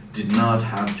Garzón did not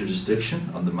have jurisdiction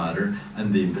on the matter,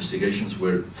 and the investigations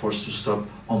were forced to stop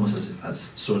almost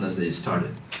as soon as they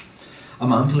started. A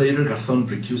month later, Garzón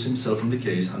recused himself from the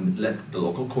case and let the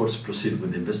local courts proceed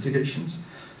with the investigations.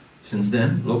 Since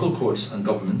then, local courts and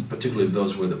government, particularly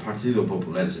those where the Partido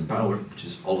Popular is in power, which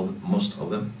is most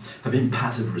of them, have been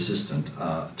passive resistant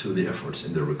to the efforts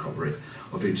in the recovery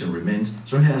of victim remains.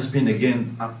 So it has been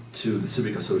again up to the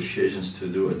civic associations to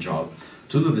do the job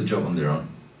on their own.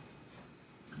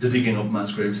 The digging of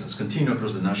mass graves has continued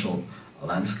across the national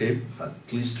landscape. At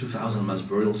least 2,000 mass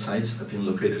burial sites have been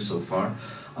located so far,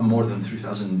 and more than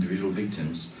 3,000 individual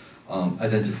victims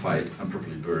identified and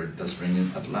properly buried, thus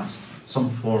bringing at last some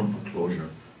form of closure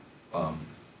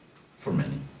for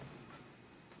many.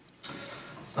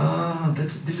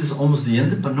 This is almost the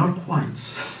end, but not quite.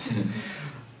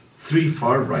 Three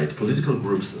far-right political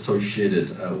groups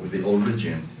associated with the old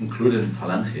regime, including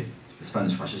Falange, the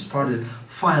Spanish Fascist Party,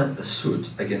 filed a suit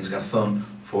against Garzón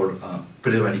for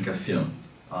prevaricación,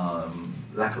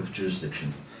 lack of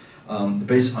jurisdiction.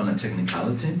 Based on a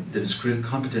technicality, the discrete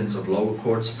competence of lower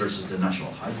courts versus the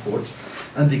National High Court,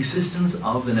 and the existence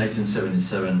of the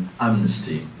 1977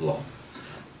 amnesty law.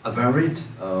 A varied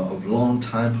of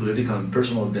long-time political and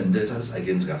personal vendettas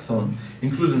against Garzón,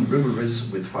 including rivalries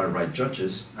with far-right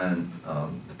judges and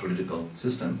the political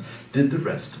system, did the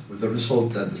rest, with the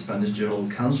result that the Spanish General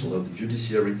Council of the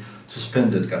Judiciary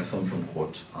suspended Garzón from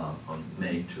court on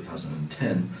May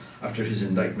 2010 after his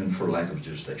indictment for lack of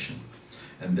jurisdiction.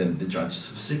 And then the judge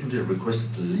subsequently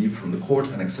requested to leave from the court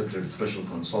and accepted a special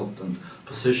consultant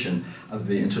position at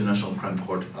the International Crime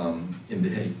Court in The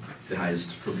Hague, the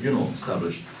highest tribunal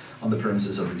established on the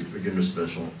premises of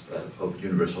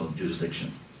universal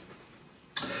jurisdiction.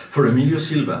 For Emilio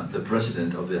Silva, the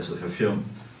president of the Associación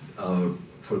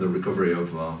for the Recovery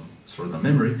of Historical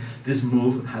Memory, this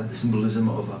move had the symbolism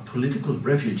of a political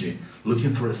refugee looking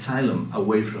for asylum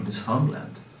away from his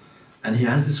homeland. And he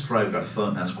has described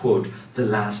Garzón as, quote, the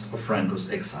last of Franco's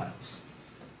exiles.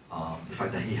 The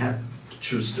fact that he had to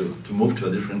choose to move to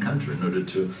a different country in order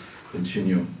to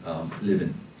continue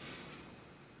living.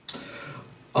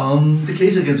 The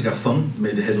case against Garzón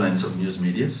made the headlines of news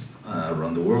medias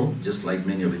around the world, just like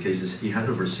many of the cases he had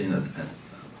overseen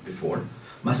before.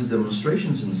 Massive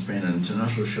demonstrations in Spain and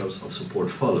international shows of support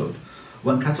followed.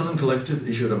 One Catalan collective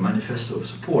issued a manifesto of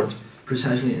support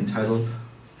precisely entitled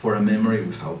For a Memory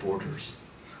Without Borders,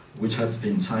 which has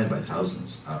been signed by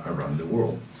thousands around the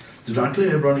world. The darkly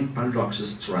ironic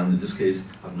paradoxes surrounding this case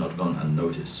have not gone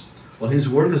unnoticed. While his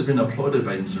work has been applauded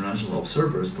by international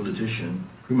observers, politicians,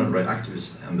 human rights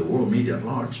activists, and the world media at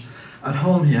large, at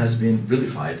home he has been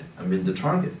vilified and been the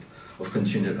target of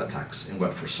continued attacks in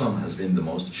what for some has been the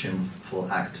most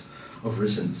shameful act of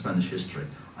recent Spanish history.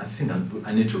 I think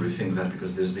I need to rethink that,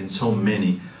 because there's been so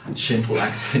many shameful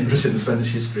acts in recent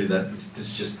Spanish history that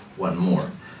it's just one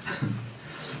more.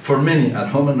 For many, at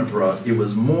home and abroad, it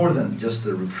was more than just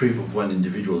the reprieve of one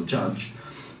individual judge,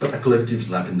 but a collective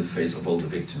slap in the face of all the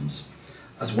victims.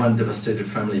 As one devastated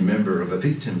family member of a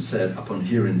victim said upon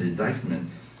hearing the indictment,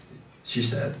 she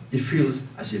said, "It feels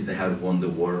as if they had won the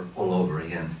war all over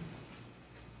again."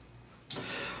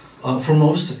 For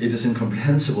most, it is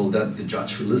incomprehensible that the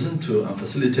judge who listened to and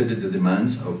facilitated the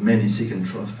demands of many seeking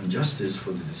truth and justice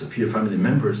for the disappeared family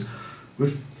members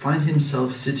would find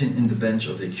himself sitting in the bench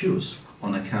of the accused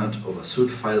on account of a suit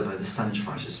filed by the Spanish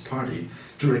Fascist Party,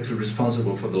 directly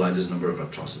responsible for the largest number of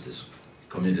atrocities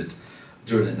committed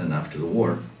during and after the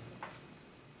war.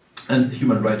 And the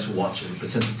Human Rights Watch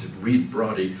representative Reed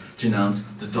Brody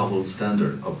denounced the double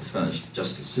standard of the Spanish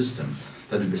justice system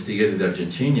that investigated the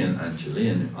Argentinian and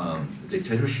Chilean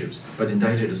dictatorships, but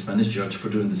indicted a Spanish judge for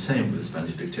doing the same with the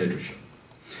Spanish dictatorship.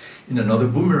 In another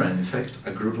boomerang effect,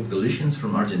 a group of Galicians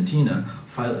from Argentina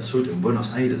filed a suit in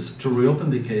Buenos Aires to reopen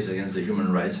the case against the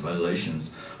human rights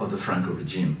violations of the Franco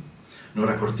regime.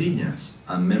 Nora Cortiñas,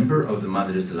 a member of the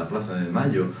Madres de la Plaza de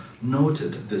Mayo,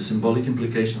 noted the symbolic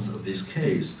implications of this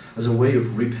case as a way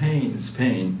of repaying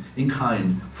Spain in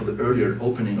kind for the earlier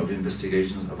opening of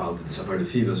investigations about the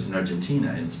desaparecidos in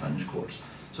Argentina in Spanish courts.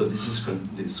 So this is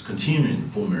this continuing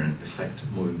boomerang effect,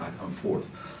 moving back and forth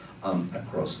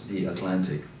across the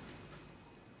Atlantic.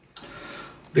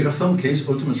 The Garzón case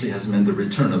ultimately has meant the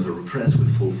return of the repressed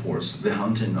with full force, the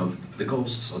haunting of the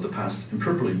ghosts of the past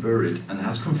improperly buried, and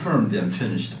has confirmed the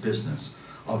unfinished business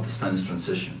of the Spanish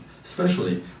transition,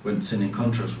 especially when seen in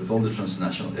contrast with all the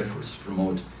transnational efforts to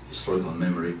promote historical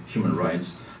memory, human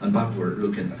rights, and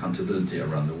backward-looking accountability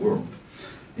around the world.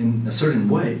 In a certain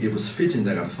way, it was fitting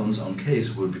that Garzón's own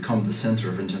case would become the center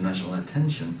of international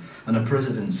attention and a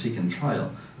precedent-seeking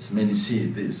trial, as many see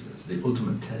this as the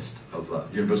ultimate test of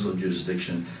universal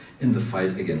jurisdiction in the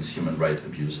fight against human rights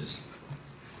abuses.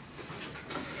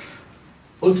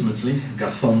 Ultimately,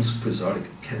 Garzón's quixotic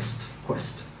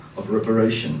quest of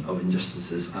reparation of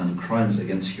injustices and crimes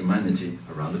against humanity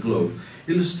around the globe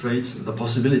illustrates the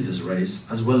possibilities raised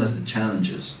as well as the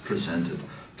challenges presented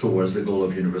towards the goal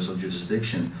of universal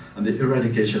jurisdiction and the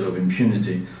eradication of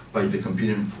impunity by the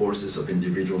competing forces of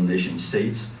individual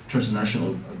nation-states,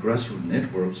 transnational grassroots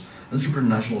networks, and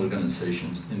supranational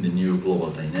organizations in the new global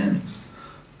dynamics.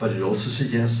 But it also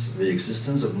suggests the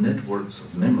existence of networks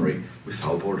of memory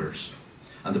without borders,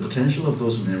 and the potential of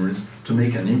those memories to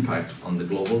make an impact on the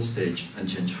global stage and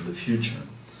change for the future.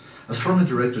 As former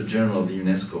Director General of the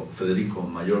UNESCO, Federico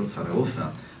Mayor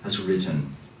Zaragoza, has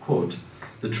written, quote,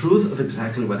 "The truth of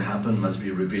exactly what happened must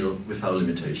be revealed without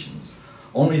limitations.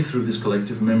 Only through this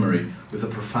collective memory, with a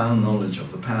profound knowledge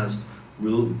of the past,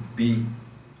 will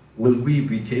we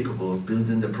be capable of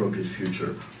building the appropriate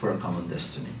future for a common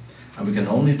destiny. And we can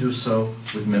only do so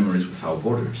with memories without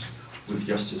borders, with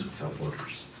justice without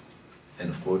borders." End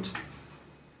of quote.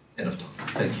 End of talk.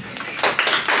 Thank you.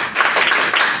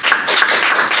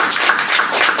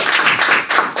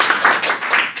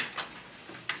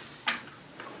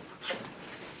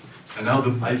 And now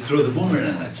I throw the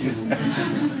boomerang at you.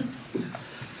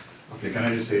 Okay, can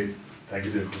I just say thank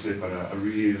you to Jose for a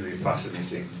really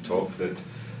fascinating talk that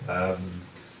kind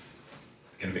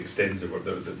of extends the work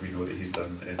that we know that he's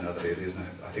done in other areas, and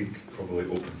I think probably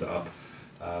opens it up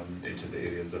into the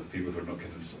areas of people who are not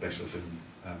kind of specialists in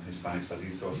Hispanic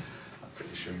studies. So I'm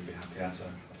pretty sure you'd be happy to answer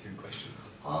a few questions.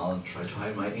 I'll try to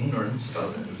hide my ignorance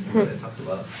about everything that I talked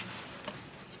about.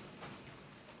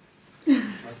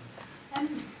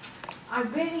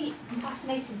 I'm really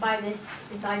fascinated by this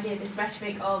idea, this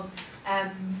rhetoric of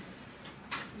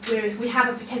we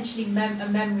have a potentially a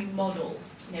memory model.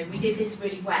 You know, we did this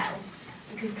really well,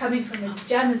 because coming from a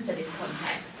German studies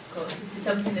context, of course, this is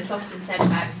something that's often said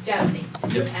about Germany.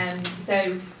 Yep.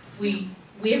 So we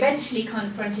eventually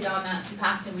confronted our Nazi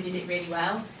past and we did it really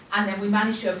well, and then we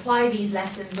managed to apply these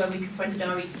lessons when we confronted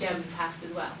our East German past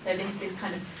as well. So this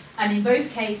kind of, and in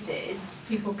both cases,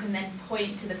 people can then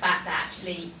point to the fact that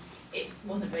actually it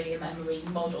wasn't really a memory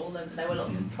model and there were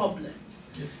lots of problems.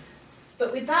 Yes.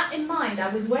 But with that in mind, I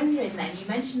was wondering then, you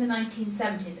mentioned the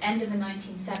 1970s, end of the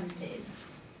 1970s,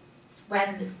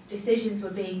 when decisions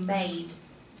were being made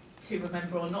to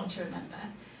remember or not to remember.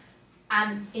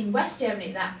 And in West Germany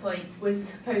at that point was the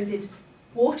supposed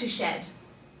watershed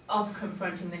of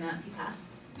confronting the Nazi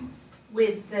past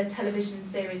with the television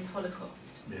series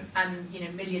Holocaust. Yes. And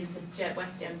millions of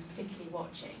West Germans particularly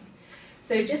watching.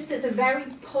 So just at the very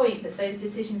point that those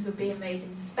decisions were being made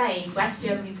in Spain, West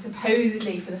Germany was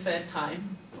supposedly for the first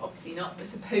time, obviously not, but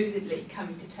supposedly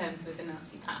coming to terms with the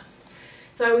Nazi past.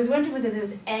 So I was wondering whether there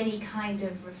was any kind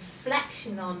of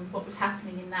reflection on what was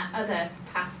happening in that other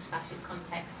past fascist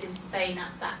context in Spain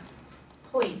at that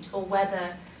point, or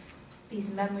whether these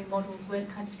memory models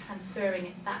weren't kind of transferring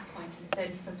at that point and it's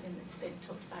only something that's been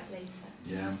talked about later.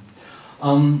 Yeah,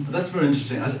 that's very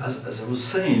interesting. As I was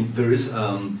saying, there is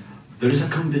a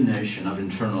combination of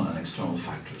internal and external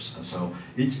factors. And so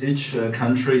each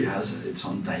country has its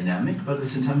own dynamic, but at the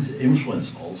same time it's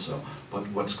influenced also. But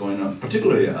what's going on,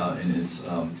 particularly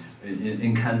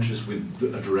in countries with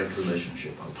a direct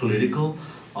relationship, political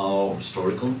or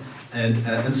historical,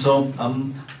 and so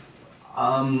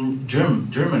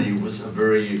Germany was a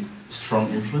very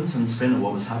strong influence in Spain on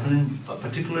what was happening,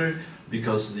 particularly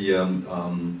because the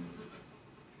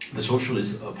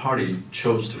Socialist Party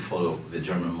chose to follow the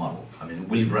German model. I mean,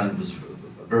 Willy Brandt was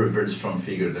a very, very strong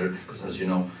figure there, because as you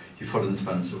know, he fought in the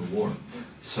Spanish Civil War.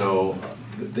 So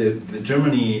the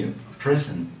Germany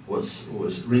present was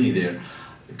really there.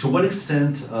 To what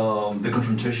extent the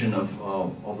confrontation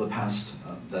of the past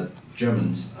that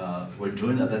Germans were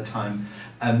doing at that time,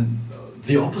 and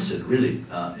the opposite really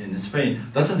in Spain,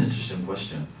 that's an interesting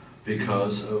question,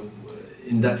 because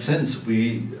in that sense,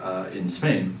 we in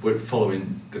Spain were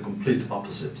following the complete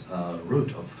opposite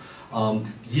route of.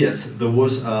 Yes, there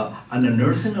was an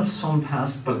unearthing of some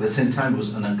past, but at the same time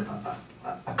was a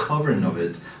covering of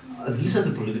it, at least at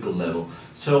the political level.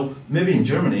 So maybe in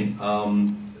Germany,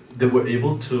 they were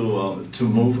able to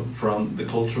move from the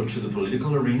cultural to the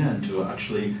political arena and to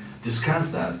actually discuss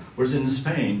that. Whereas in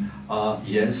Spain,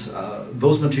 yes,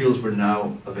 those materials were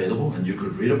now available and you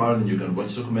could read about it and you can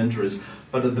watch documentaries,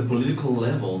 but at the political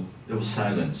level, there was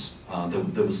silence.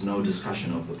 There was no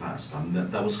discussion of the past.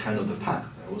 That was kind of the pact,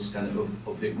 that was kind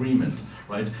of the agreement,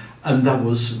 right? And that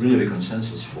was really the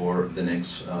consensus for the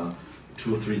next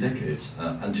 2 or 3 decades,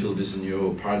 until this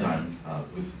new paradigm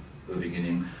with the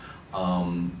beginning,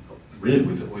 really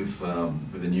with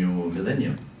the new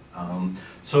millennium.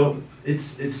 So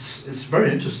it's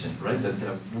very interesting, right?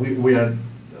 That we are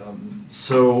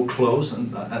so close,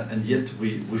 and yet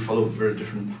we follow very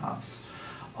different paths.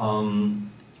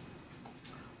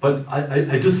 But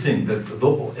I do think that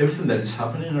though everything that is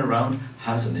happening around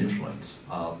has an influence,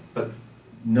 but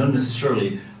not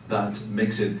necessarily that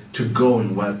makes it to go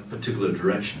in what particular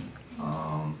direction.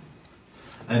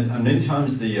 And many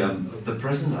times the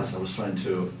presence, as I was trying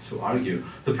to argue,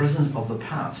 the presence of the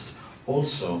past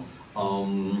also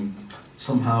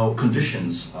somehow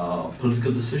conditions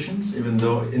political decisions, even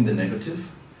though in the negative.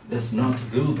 Let's not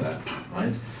do that,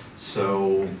 right?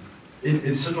 So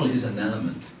it certainly is an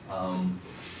element.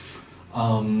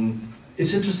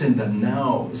 It's interesting that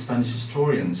now Spanish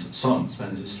historians, some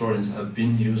Spanish historians, have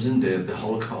been using the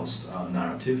Holocaust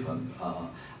narrative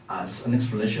as an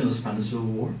explanation of the Spanish Civil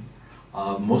War.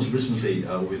 Most recently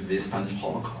with the Spanish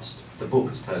Holocaust. The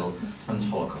book is titled Spanish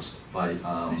Holocaust by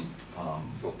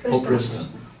Pope Preston.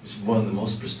 He's one of the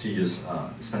most prestigious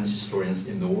Spanish historians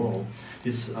in the world.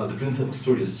 He's the Prince of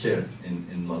Asturias Chair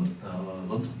in London.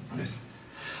 Right?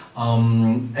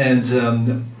 And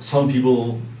some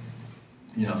people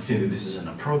think that this is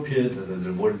inappropriate, that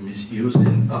the word misused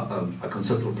in a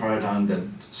conceptual paradigm that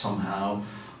somehow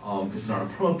it's not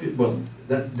appropriate. Well,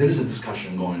 there is a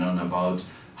discussion going on about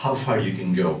how far you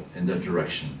can go in that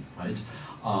direction, right?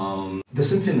 The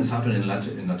same thing has happened in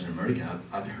Latin America.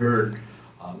 I've heard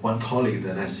one colleague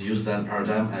that has used that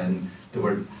paradigm, and there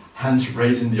were hands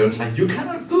raised in the audience like, you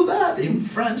cannot do that, in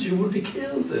France you will be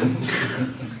killed.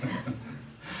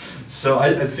 So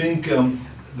I think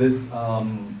that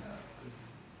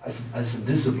as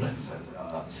disciplines,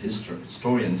 as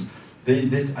historians,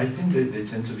 I think they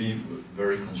tend to be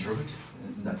very conservative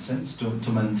in that sense,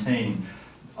 to maintain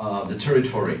the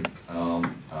territory of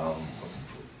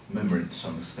memory to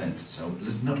some extent. So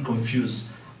let's not confuse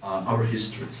our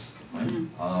histories, right?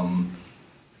 Mm-hmm.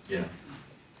 Yeah.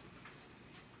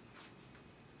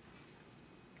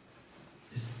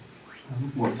 Yes.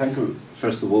 Well, thank you,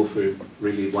 first of all, for a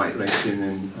really wide-ranging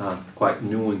and quite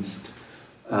nuanced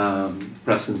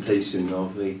presentation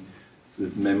of the sort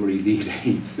of memory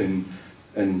debates in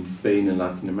Spain and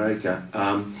Latin America.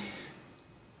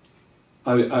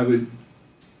 I would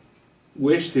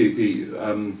wish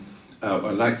I'd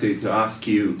like to ask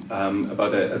you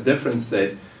about a difference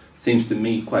that seems to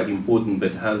me quite important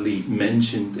but hardly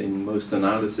mentioned in most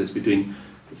analysis between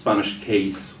the Spanish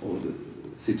case or the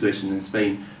situation in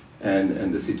Spain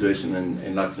and the situation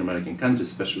in Latin American countries,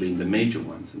 especially in the major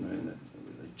ones, like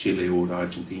Chile or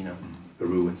Argentina,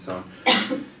 Peru and so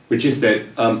on, which is that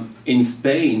in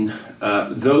Spain,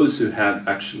 those who had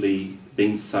actually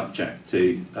been subject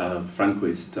to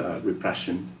Francoist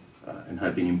repression and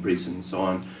had been imprisoned and so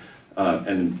on,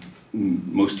 and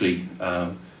mostly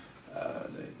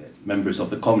members of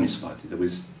the Communist Party, that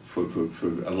was for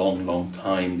a long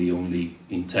time the only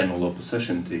internal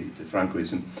opposition to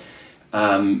Francoism,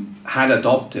 had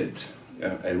adopted,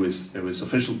 it was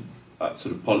official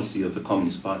sort of policy of the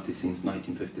Communist Party since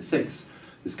 1956,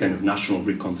 this kind of national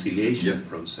reconciliation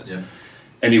process. Yeah.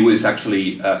 And he was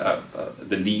actually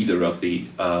the leader of the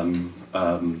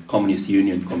Communist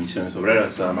Union, Comisiones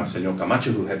Obreras, Marcelino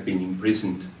Camacho, who had been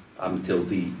imprisoned until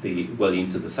well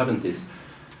into the 70s,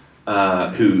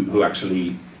 who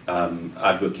actually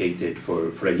advocated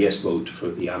for a yes vote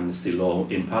for the amnesty law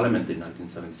in Parliament in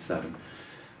 1977.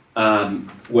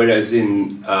 Whereas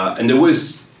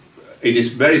it is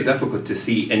very difficult to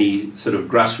see any sort of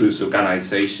grassroots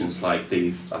organizations like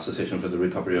the Association for the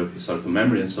Recovery of Historical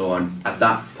Memory and so on at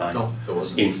that time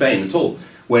in Spain at all.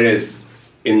 Whereas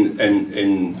in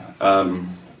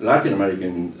Latin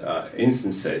American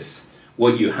instances,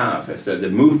 what you have is that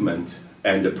the movement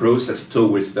and the process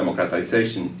towards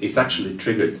democratization is actually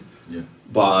triggered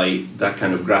by that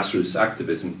kind of grassroots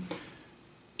activism.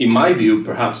 In my view,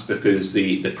 perhaps because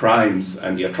the crimes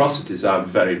and the atrocities are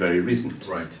very, very recent.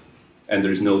 Right. And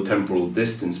there is no temporal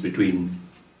distance between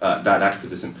that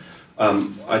activism.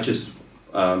 I just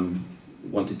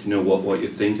wanted to know what you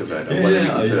think of it, and whether you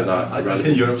consider that relevant. I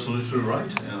think you're absolutely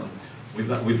right. With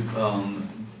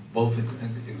both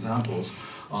examples,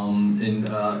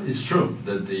 it's true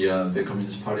that the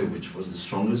Communist Party, which was the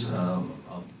strongest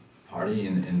party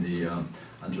in the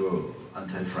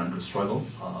anti-Franco struggle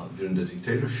during the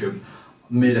dictatorship,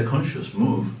 made a conscious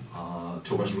move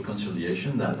towards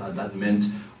reconciliation. That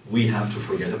meant we have to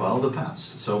forget about the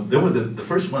past. So they were the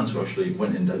first ones who actually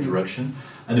went in that direction,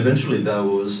 and eventually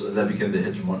that became the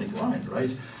hegemonic line,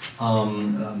 right?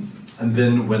 And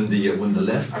then when the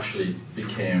left actually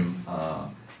became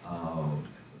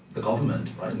the government,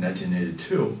 right, in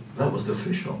 1982, that was the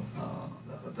official.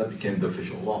 That became the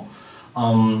official law.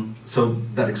 So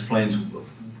that explains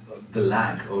the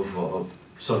lack of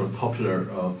sort of popular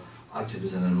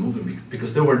activism and movement,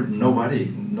 because there were no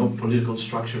political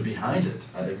structure behind it.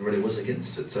 Everybody was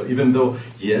against it. So even though,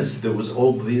 yes, there was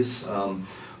all these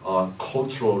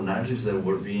cultural narratives that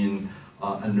were being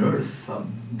unearthed,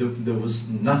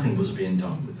 nothing was being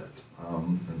done with it.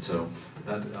 And so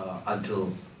that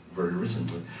until very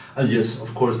recently. And yes,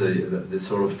 of course, the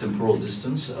sort of temporal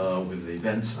distance with the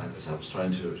events, as I was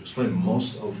trying to explain,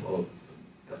 most of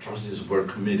atrocities were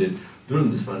committed during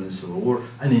the Spanish Civil War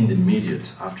and in the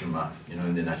immediate aftermath,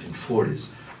 in the 1940s.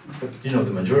 But,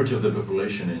 the majority of the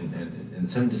population in the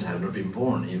 70s had not been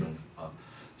born even.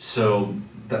 So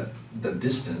that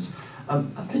distance,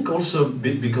 I think also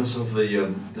because of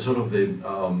the sort of the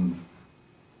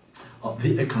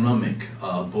economic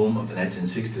boom of the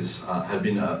 1960s had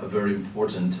been a very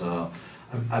important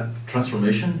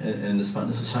transformation in the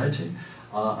Spanish society.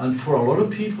 And for a lot of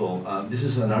people, this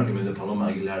is an argument that Paloma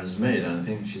Aguilar has made, and I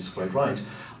think she's quite right.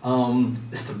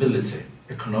 Stability,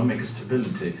 economic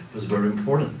stability, was very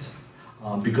important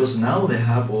because now they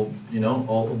have all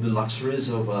of the luxuries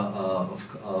of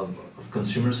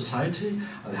consumer society,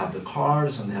 and they have the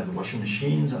cars, and they have the washing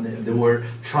machines, and they were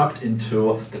trapped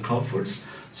into the comforts.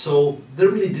 So they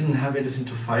really didn't have anything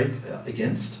to fight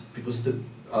against, because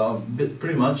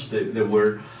pretty much they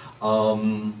were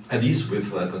at ease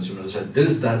with consumers. There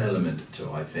is that element too,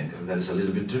 I think, that is a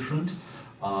little bit different.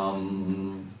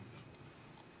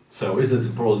 So is it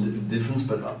a probably difference,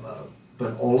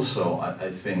 but also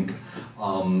I think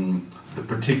the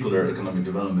particular economic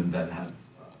development that had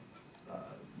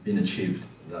been achieved,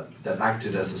 that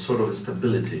acted as a sort of a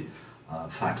stability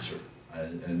factor,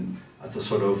 and as a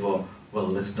sort of well,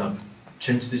 let's not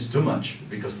change this too much,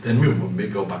 because then we may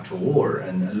go back to war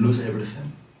and lose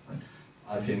everything. Right?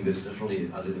 I think there's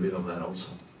definitely a little bit of that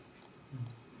also.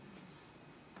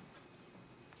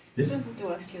 Yes? I wanted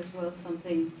to ask you as well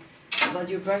something about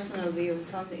your personal view on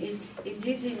something. Is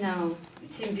easy now,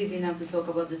 it seems easy now to talk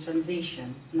about the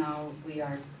transition. Now we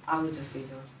are out of it,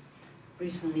 or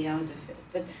recently out of it.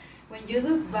 But when you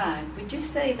look back, would you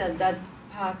say that that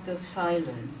pact of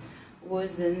silence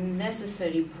was the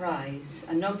necessary price,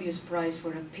 an obvious price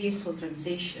for a peaceful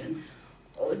transition?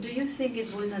 Or do you think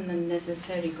it was an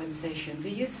unnecessary concession? Do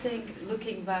you think,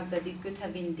 looking back, that it could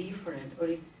have been different, or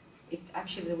it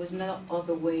actually there was no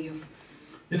other way of...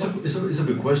 It's a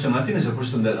big question. I think it's a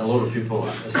question that a lot of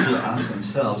people still ask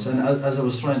themselves. And as I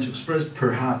was trying to express,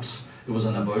 perhaps it was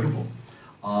unavoidable.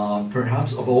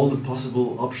 Perhaps of all the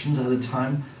possible options at the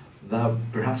time, that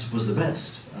perhaps was the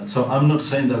best. So I'm not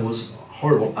saying that was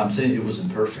horrible. I'm saying it was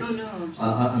imperfect. Oh, no.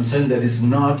 I'm saying that it's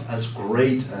not as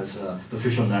great as the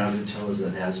official narrative tells us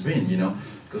that it has been, you know,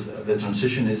 because the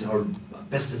transition is our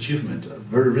best achievement.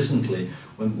 Very recently,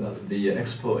 when the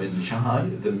expo in Shanghai,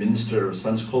 the Minister of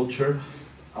Spanish Culture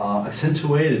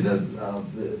accentuated that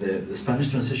the Spanish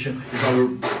transition is our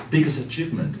biggest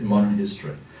achievement in modern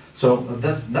history. So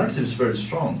that narrative is very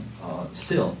strong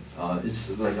still.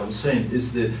 It's like I was saying,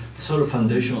 it's the sort of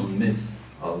foundational myth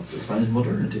of the Spanish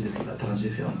modernity, is la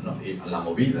transición, no? La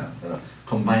movida,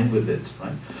 combined with it,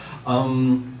 right?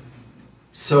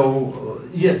 So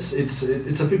yes,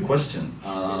 it's a big question.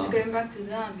 It's going back to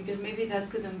that, because maybe that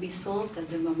couldn't be solved at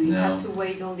the moment. You had to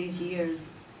wait all these years.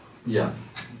 Yeah,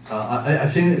 I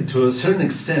think to a certain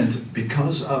extent,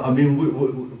 because I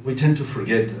mean we tend to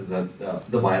forget that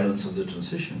the violence of the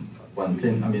transition. One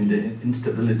thing, I mean, the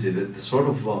instability, the sort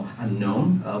of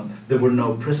unknown. There were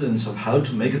no precedents of how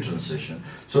to make a transition,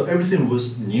 so everything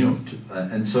was new,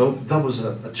 and so that was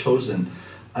a chosen.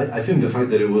 I think the fact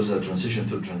that it was a transition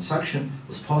through transaction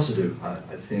was positive.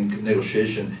 I think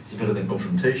negotiation is better than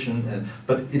confrontation,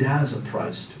 but it has a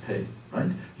price to pay,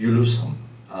 right? You lose some.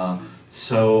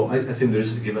 So I think there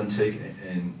is a give and take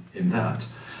in that.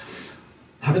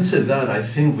 Having said that, I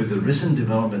think with the recent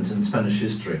developments in Spanish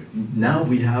history, now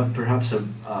we have perhaps a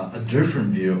different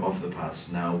view of the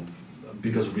past now,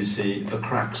 because we see the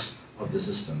cracks of the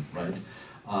system, right?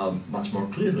 Much more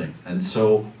clearly. And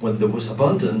so when there was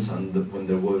abundance and when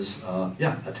there was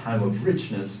a time of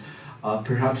richness,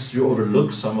 perhaps you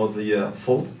overlook some of the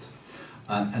fault.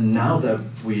 And now that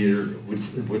we're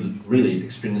really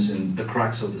experiencing the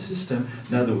cracks of the system,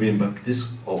 now that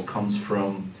this all comes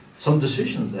from some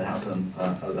decisions that happened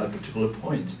at that particular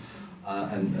point.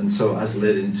 And so has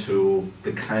led into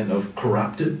the kind of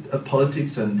corrupted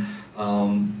politics and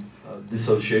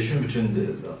dissociation between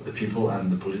the people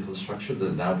and the political structure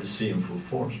that now we see in full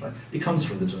force, right? It comes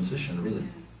from the transition, really.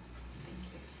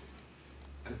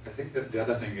 I think that the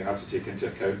other thing you have to take into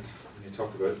account when you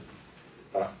talk about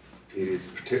that period,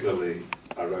 particularly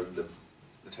around the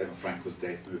time of Franco's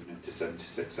death, moving into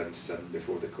 76, 77,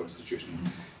 before the Constitution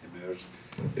emerged,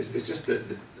 it's just the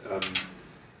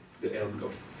element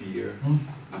of fear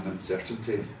and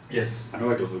uncertainty. Yes. I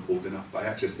know I don't look old enough, but I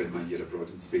actually spent my year abroad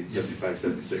in Spain, 75,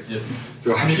 76. Yes.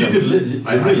 So I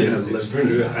lived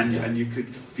through it, and you could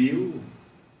feel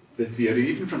the fear,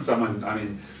 even from someone. I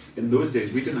mean, in those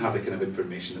days, we didn't have the kind of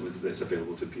information that's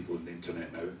available to people on the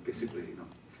internet now. Basically, you know,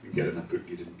 if you get it in a book,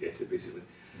 you didn't get it. Basically,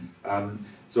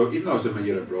 so even though I was doing my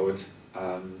year abroad,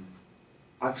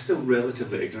 I'm still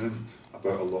relatively ignorant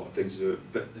about a lot of things,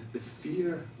 but the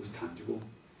fear was tangible.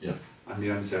 Yeah. And the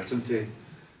uncertainty,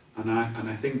 and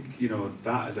I think, you know,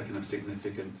 that is a kind of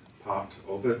significant part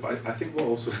of it. But I think what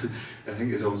also I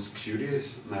think is always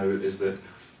curious now is that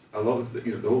a lot of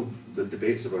the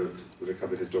debates about the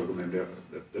recovered historical memory,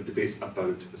 the debates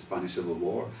about the Spanish Civil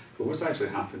War. But what's actually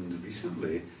happened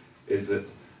recently is that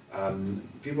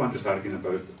people aren't just arguing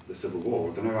about the Civil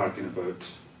War; they're now arguing about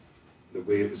the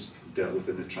way it was dealt with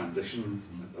in the transition.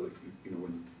 Like, you know,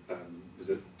 when was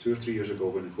it 2 or 3 years ago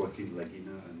when Joaquin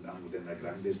Leguina and Almudena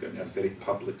Grandes got a very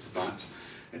public spat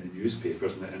in the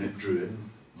newspapers, and it drew in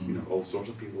you know, all sorts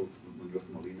of people, Munoz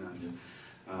Molina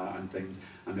and things,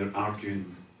 and they're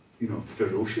arguing, you know,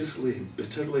 ferociously and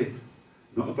bitterly,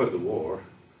 not about the war,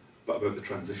 but about the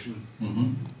transition.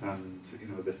 And you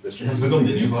know, it has become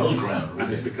the new battleground, really.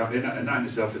 And it's become, and that in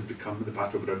itself has become the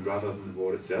battleground rather than the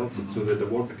war itself. And so the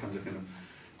war becomes a kind of,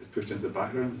 is pushed into the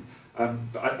background.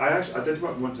 But I did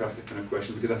want to ask a kind of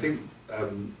question, because I think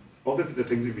all the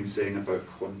things you've been saying about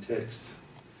context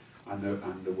and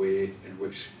the way in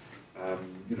which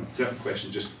you know, certain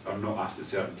questions just are not asked at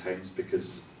certain times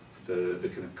because the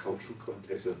kind of cultural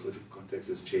context or the political context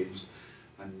has changed.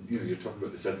 And you know, you're talking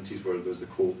about the 70s where there was the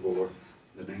Cold War,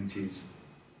 the 90s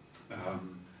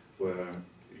where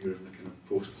you're in the kind of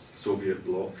post-Soviet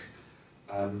bloc.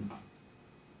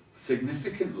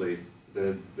 Significantly,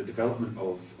 the development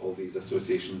of all these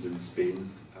associations in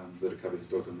Spain, the recovery of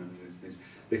historical memories, things,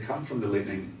 they come from the late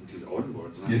 90s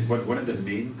onwards. And yes. One of the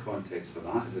main contexts for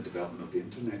that is the development of the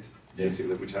internet,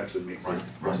 basically, which actually makes it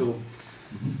possible.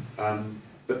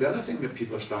 But the other thing that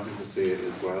people are starting to say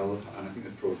as well, and I think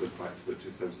this probably goes back to about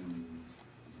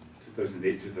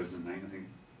 2008, 2009, I think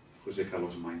Jose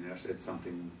Colmeiro said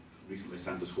something recently,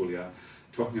 Santos Julia,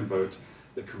 talking about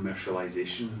the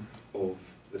commercialization of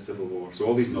the Civil War. So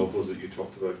all these novels that you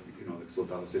talked about, you know, like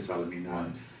Soldados de Salamina, I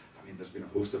mean, there's been a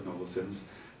host of novels since.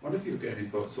 I wonder if you've got any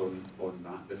thoughts on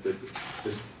that,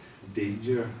 this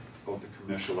danger of the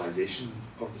commercialization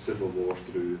of the Civil War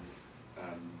through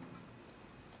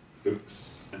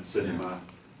books and cinema,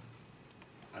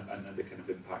 and the kind of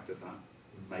impact that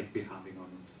might be having on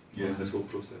this whole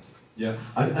process. Yeah,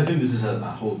 I think this is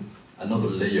another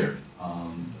layer,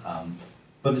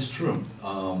 but it's true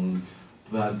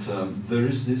that there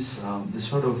is this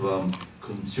sort of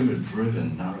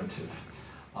consumer-driven narrative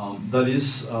that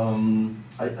is,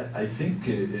 I think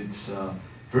it's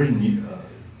very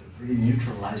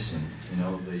neutralizing. You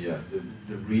know,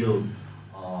 the real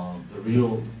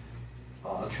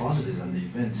atrocities and the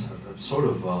events have sort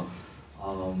of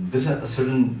there's a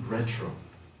certain retro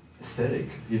aesthetic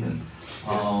even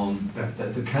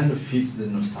that kind of feeds the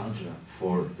nostalgia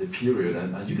for the period,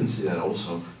 and you can see that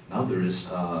also now. There is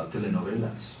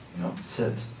telenovelas, you know,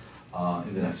 set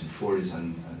in the 1940s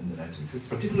and in the 1950s,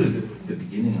 particularly the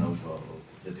beginning of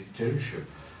the dictatorship,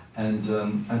 and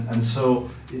so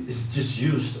it's just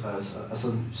used as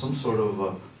some sort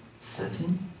of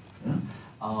setting,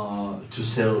 to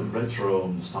sell retro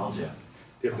nostalgia.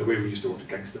 Yeah, the way we used to watch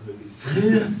gangster movies.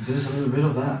 Yeah, there's a little bit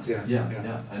of that. Yeah.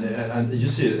 And you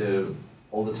see it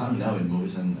all the time now in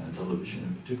movies and television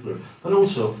in particular, but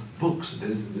also books.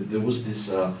 There was this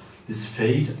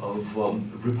fate of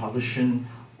republishing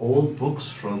old books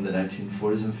from the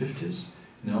 1940s and 50s.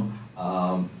 You know,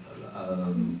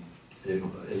 El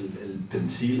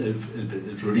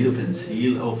Florido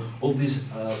Pensil, all these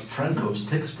Franco's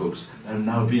textbooks are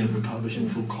now being republished in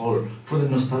full color for the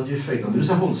nostalgia effect. And there's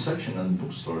a whole section in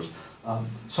bookstores,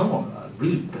 some of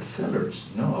really bestsellers,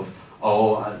 you know,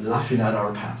 of laughing at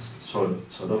our past, sort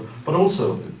of. But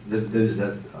also there is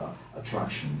that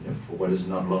attraction, you know, for what is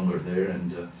not longer there,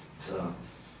 and it's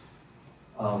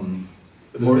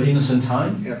more innocent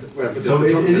time. Yeah, but so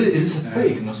it is a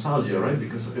fake nostalgia, right?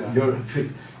 Because you're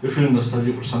feeling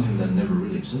nostalgia for something that never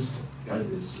really existed, right?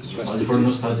 It's nostalgia for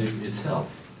nostalgia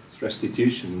itself. It's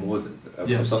restitution more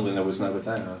of something that was never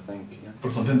there, I think. Yeah.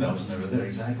 For something that was never there,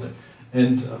 exactly.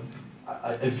 And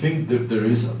I think that there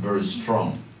is a very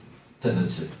strong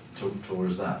tendency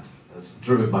towards that. That's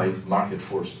driven by market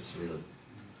forces, really.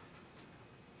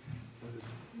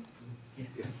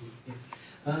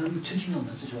 Touching on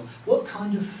that as well, what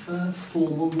kind of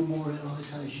formal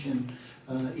memorialisation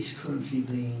is currently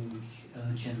being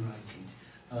generated?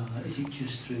 Is it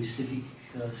just through civic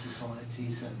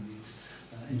societies and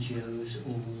NGOs,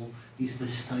 or is there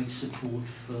state support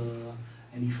for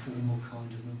any formal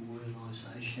kind of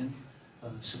memorialisation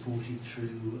supported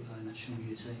through national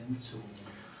museums or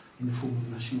in the form of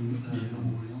national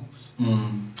memorials?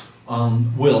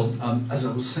 As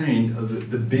I was saying,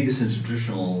 the biggest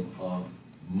institutional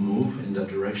move in that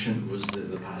direction was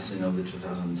the passing of the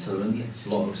 2007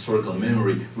 Law of Historical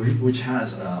Memory, which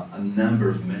has a number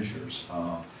of measures,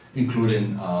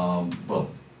 including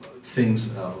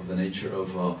things of the nature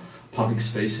of public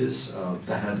spaces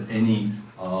that had any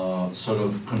sort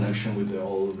of connection with the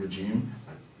old regime,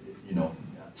 you know,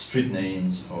 street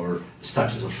names or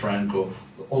statues of Franco.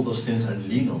 All those things are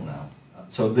legal now.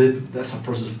 So that's a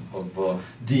process of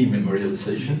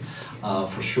dememorialization,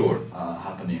 for sure,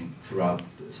 happening throughout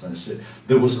the Spanish state.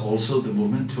 There was also the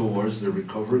movement towards the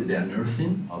recovery, the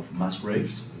unearthing of mass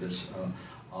graves.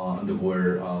 And there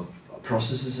were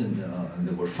processes and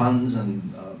there were funds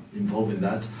involved in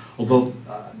that, although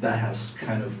that has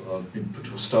kind of been put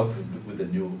to a stop with the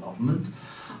new government.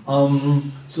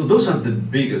 So those are the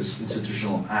biggest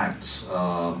institutional acts.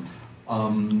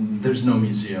 There's no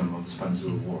museum of the Spanish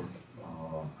Civil War.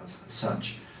 as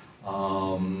such.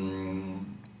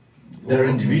 They're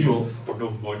individual. Or no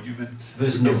monument.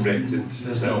 There's no erected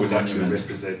there's that no would actually monument.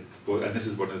 represent. Well, and this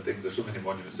is one of the things. There's so many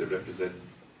monuments that represent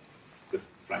the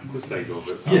Franco side of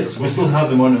it. Yes, we still have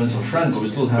the monuments of Franco. We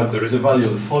still have But there the isn't- Valley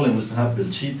of the Fallen. We still have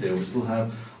Belchite. We still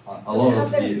have a lot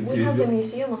of We have the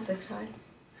museum of the side.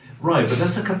 Right, but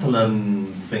that's a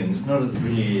Catalan thing. It's not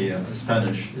really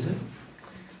Spanish, is it?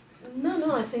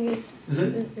 No, I think it's... Is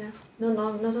it? Yeah. No,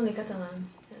 not only Catalan.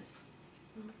 Yes.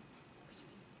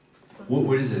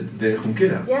 Where is it? The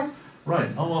Junquera? Yeah. Right.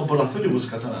 Oh, but I thought it was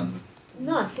Catalan.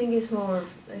 No, I think it's more...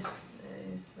 It's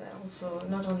also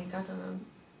not only Catalan.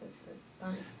 It's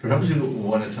Spanish. Perhaps you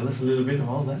want to tell us a little bit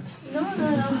about that? No.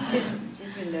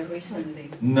 She's been there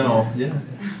recently. No, yeah.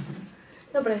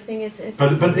 No, but I think it's...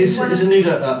 But isn't it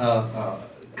a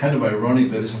kind of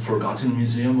ironic that it's a forgotten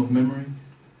museum of memory?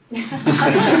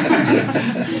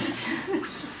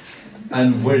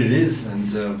 And where it is, and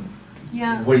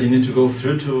Yeah. where you need to go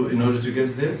through to in order to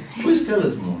get there? Please tell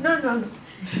us more. No.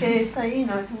 Que está ahí,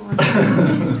 no, es un...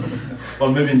 Or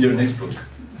maybe in your next book.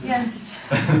 Yes.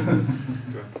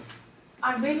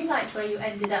 I really liked where you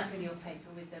ended up with your paper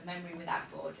with the memory without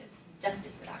borders,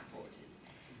 justice without borders.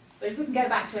 But if we can go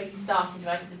back to where you started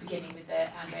right at the beginning with the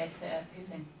Andreas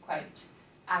Husserl quote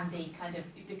and the kind of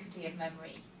ubiquity of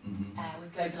memory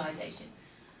with globalization.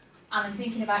 And I'm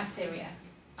thinking about Syria,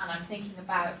 and I'm thinking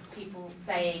about people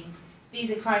saying,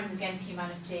 these are crimes against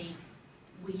humanity,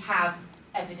 we have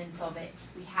evidence of it,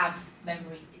 we have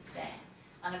memory, it's there.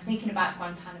 And I'm thinking about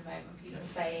Guantanamo, and people are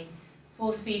saying,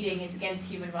 force feeding is against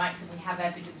human rights and we have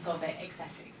evidence of it, etc.,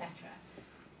 etc.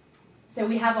 So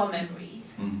we have our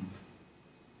memories,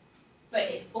 but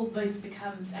it almost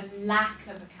becomes a lack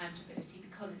of accountability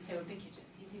because it's so ubiquitous.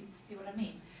 You see what I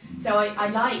mean? So I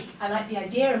like the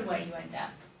idea of where you end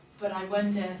up, but I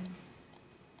wonder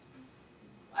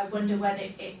whether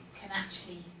it can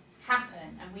actually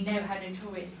happen. And we know how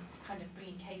notorious kind of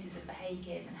bringing cases at The Hague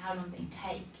is and how long they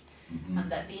take,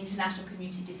 and that the international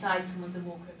community decides someone's a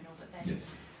war criminal, but then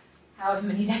however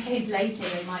many decades later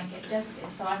they might get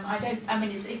justice. So I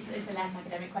mean it's a less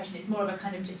academic question. It's more of a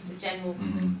kind of just a general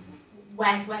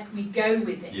where can we go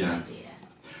with this idea?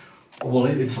 Well,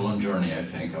 it's a long journey, I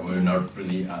think, and we're not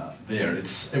really there.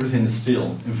 Everything is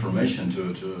still information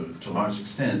to a large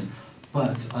extent,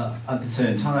 but at the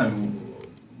same time,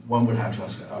 one would have to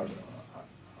ask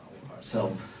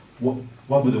ourselves,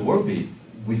 what would the world be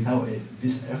without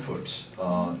this effort,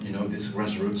 these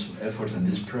grassroots efforts and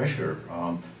this pressure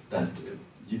that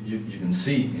you can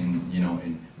see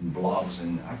in blogs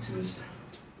and activists?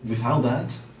 Without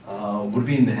that, would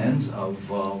be in the hands of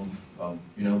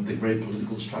the great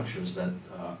political structures that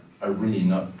are really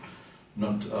not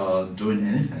doing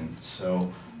anything.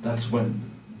 So that's when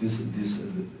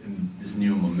this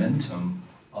new momentum,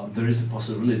 there is a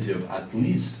possibility of at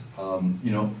least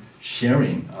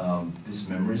sharing these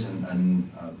memories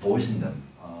and voicing them.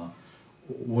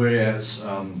 Whereas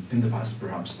in the past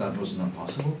perhaps that was not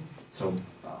possible. So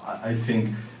I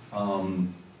think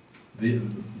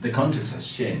the context has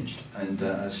changed and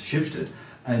has shifted.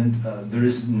 And there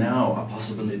is now a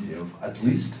possibility of at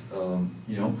least,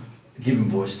 giving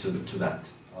voice to that.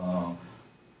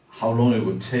 How long it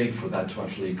would take for that to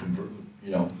actually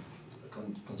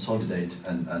consolidate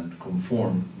and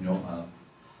conform,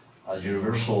 a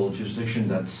universal jurisdiction.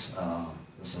 That's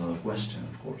another question,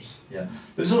 of course. Yeah,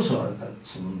 there's also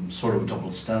some sort of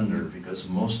double standard because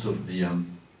most of the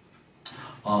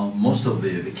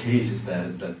cases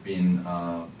that have been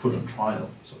put on trial,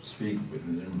 so to speak,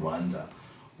 in Rwanda,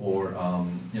 or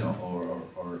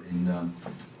in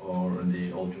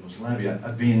the old Yugoslavia,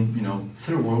 have been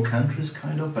third world countries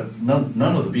kind of, but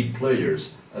none of the big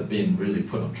players have been really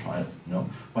put on trial.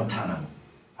 Guantanamo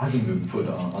hasn't been put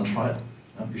on trial.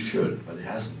 It should, but it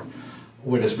hasn't.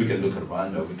 Whereas we can look at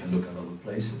Rwanda, we can look at other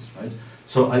places, right?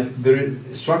 So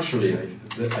structurally,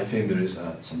 I think there is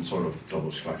some sort of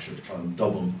double structure,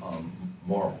 double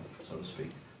moral, so to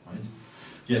speak, right?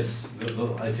 Yes,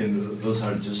 I think those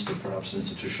are just perhaps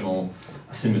institutional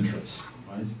asymmetries,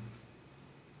 right?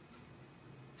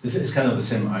 It's kind of the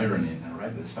same irony,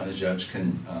 right? The Spanish judge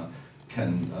can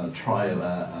try a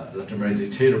Latin American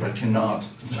dictator, but cannot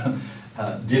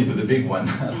deal with the big one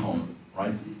at home,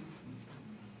 right?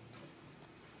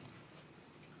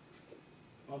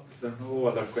 Well, if there are no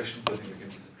other questions, I think we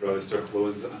can draw this to a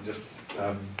close and just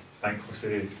thank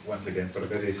Jose once again for a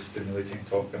very stimulating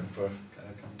talk and for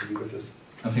coming to be with us.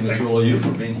 I think that's all of you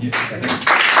for being here. Thanks.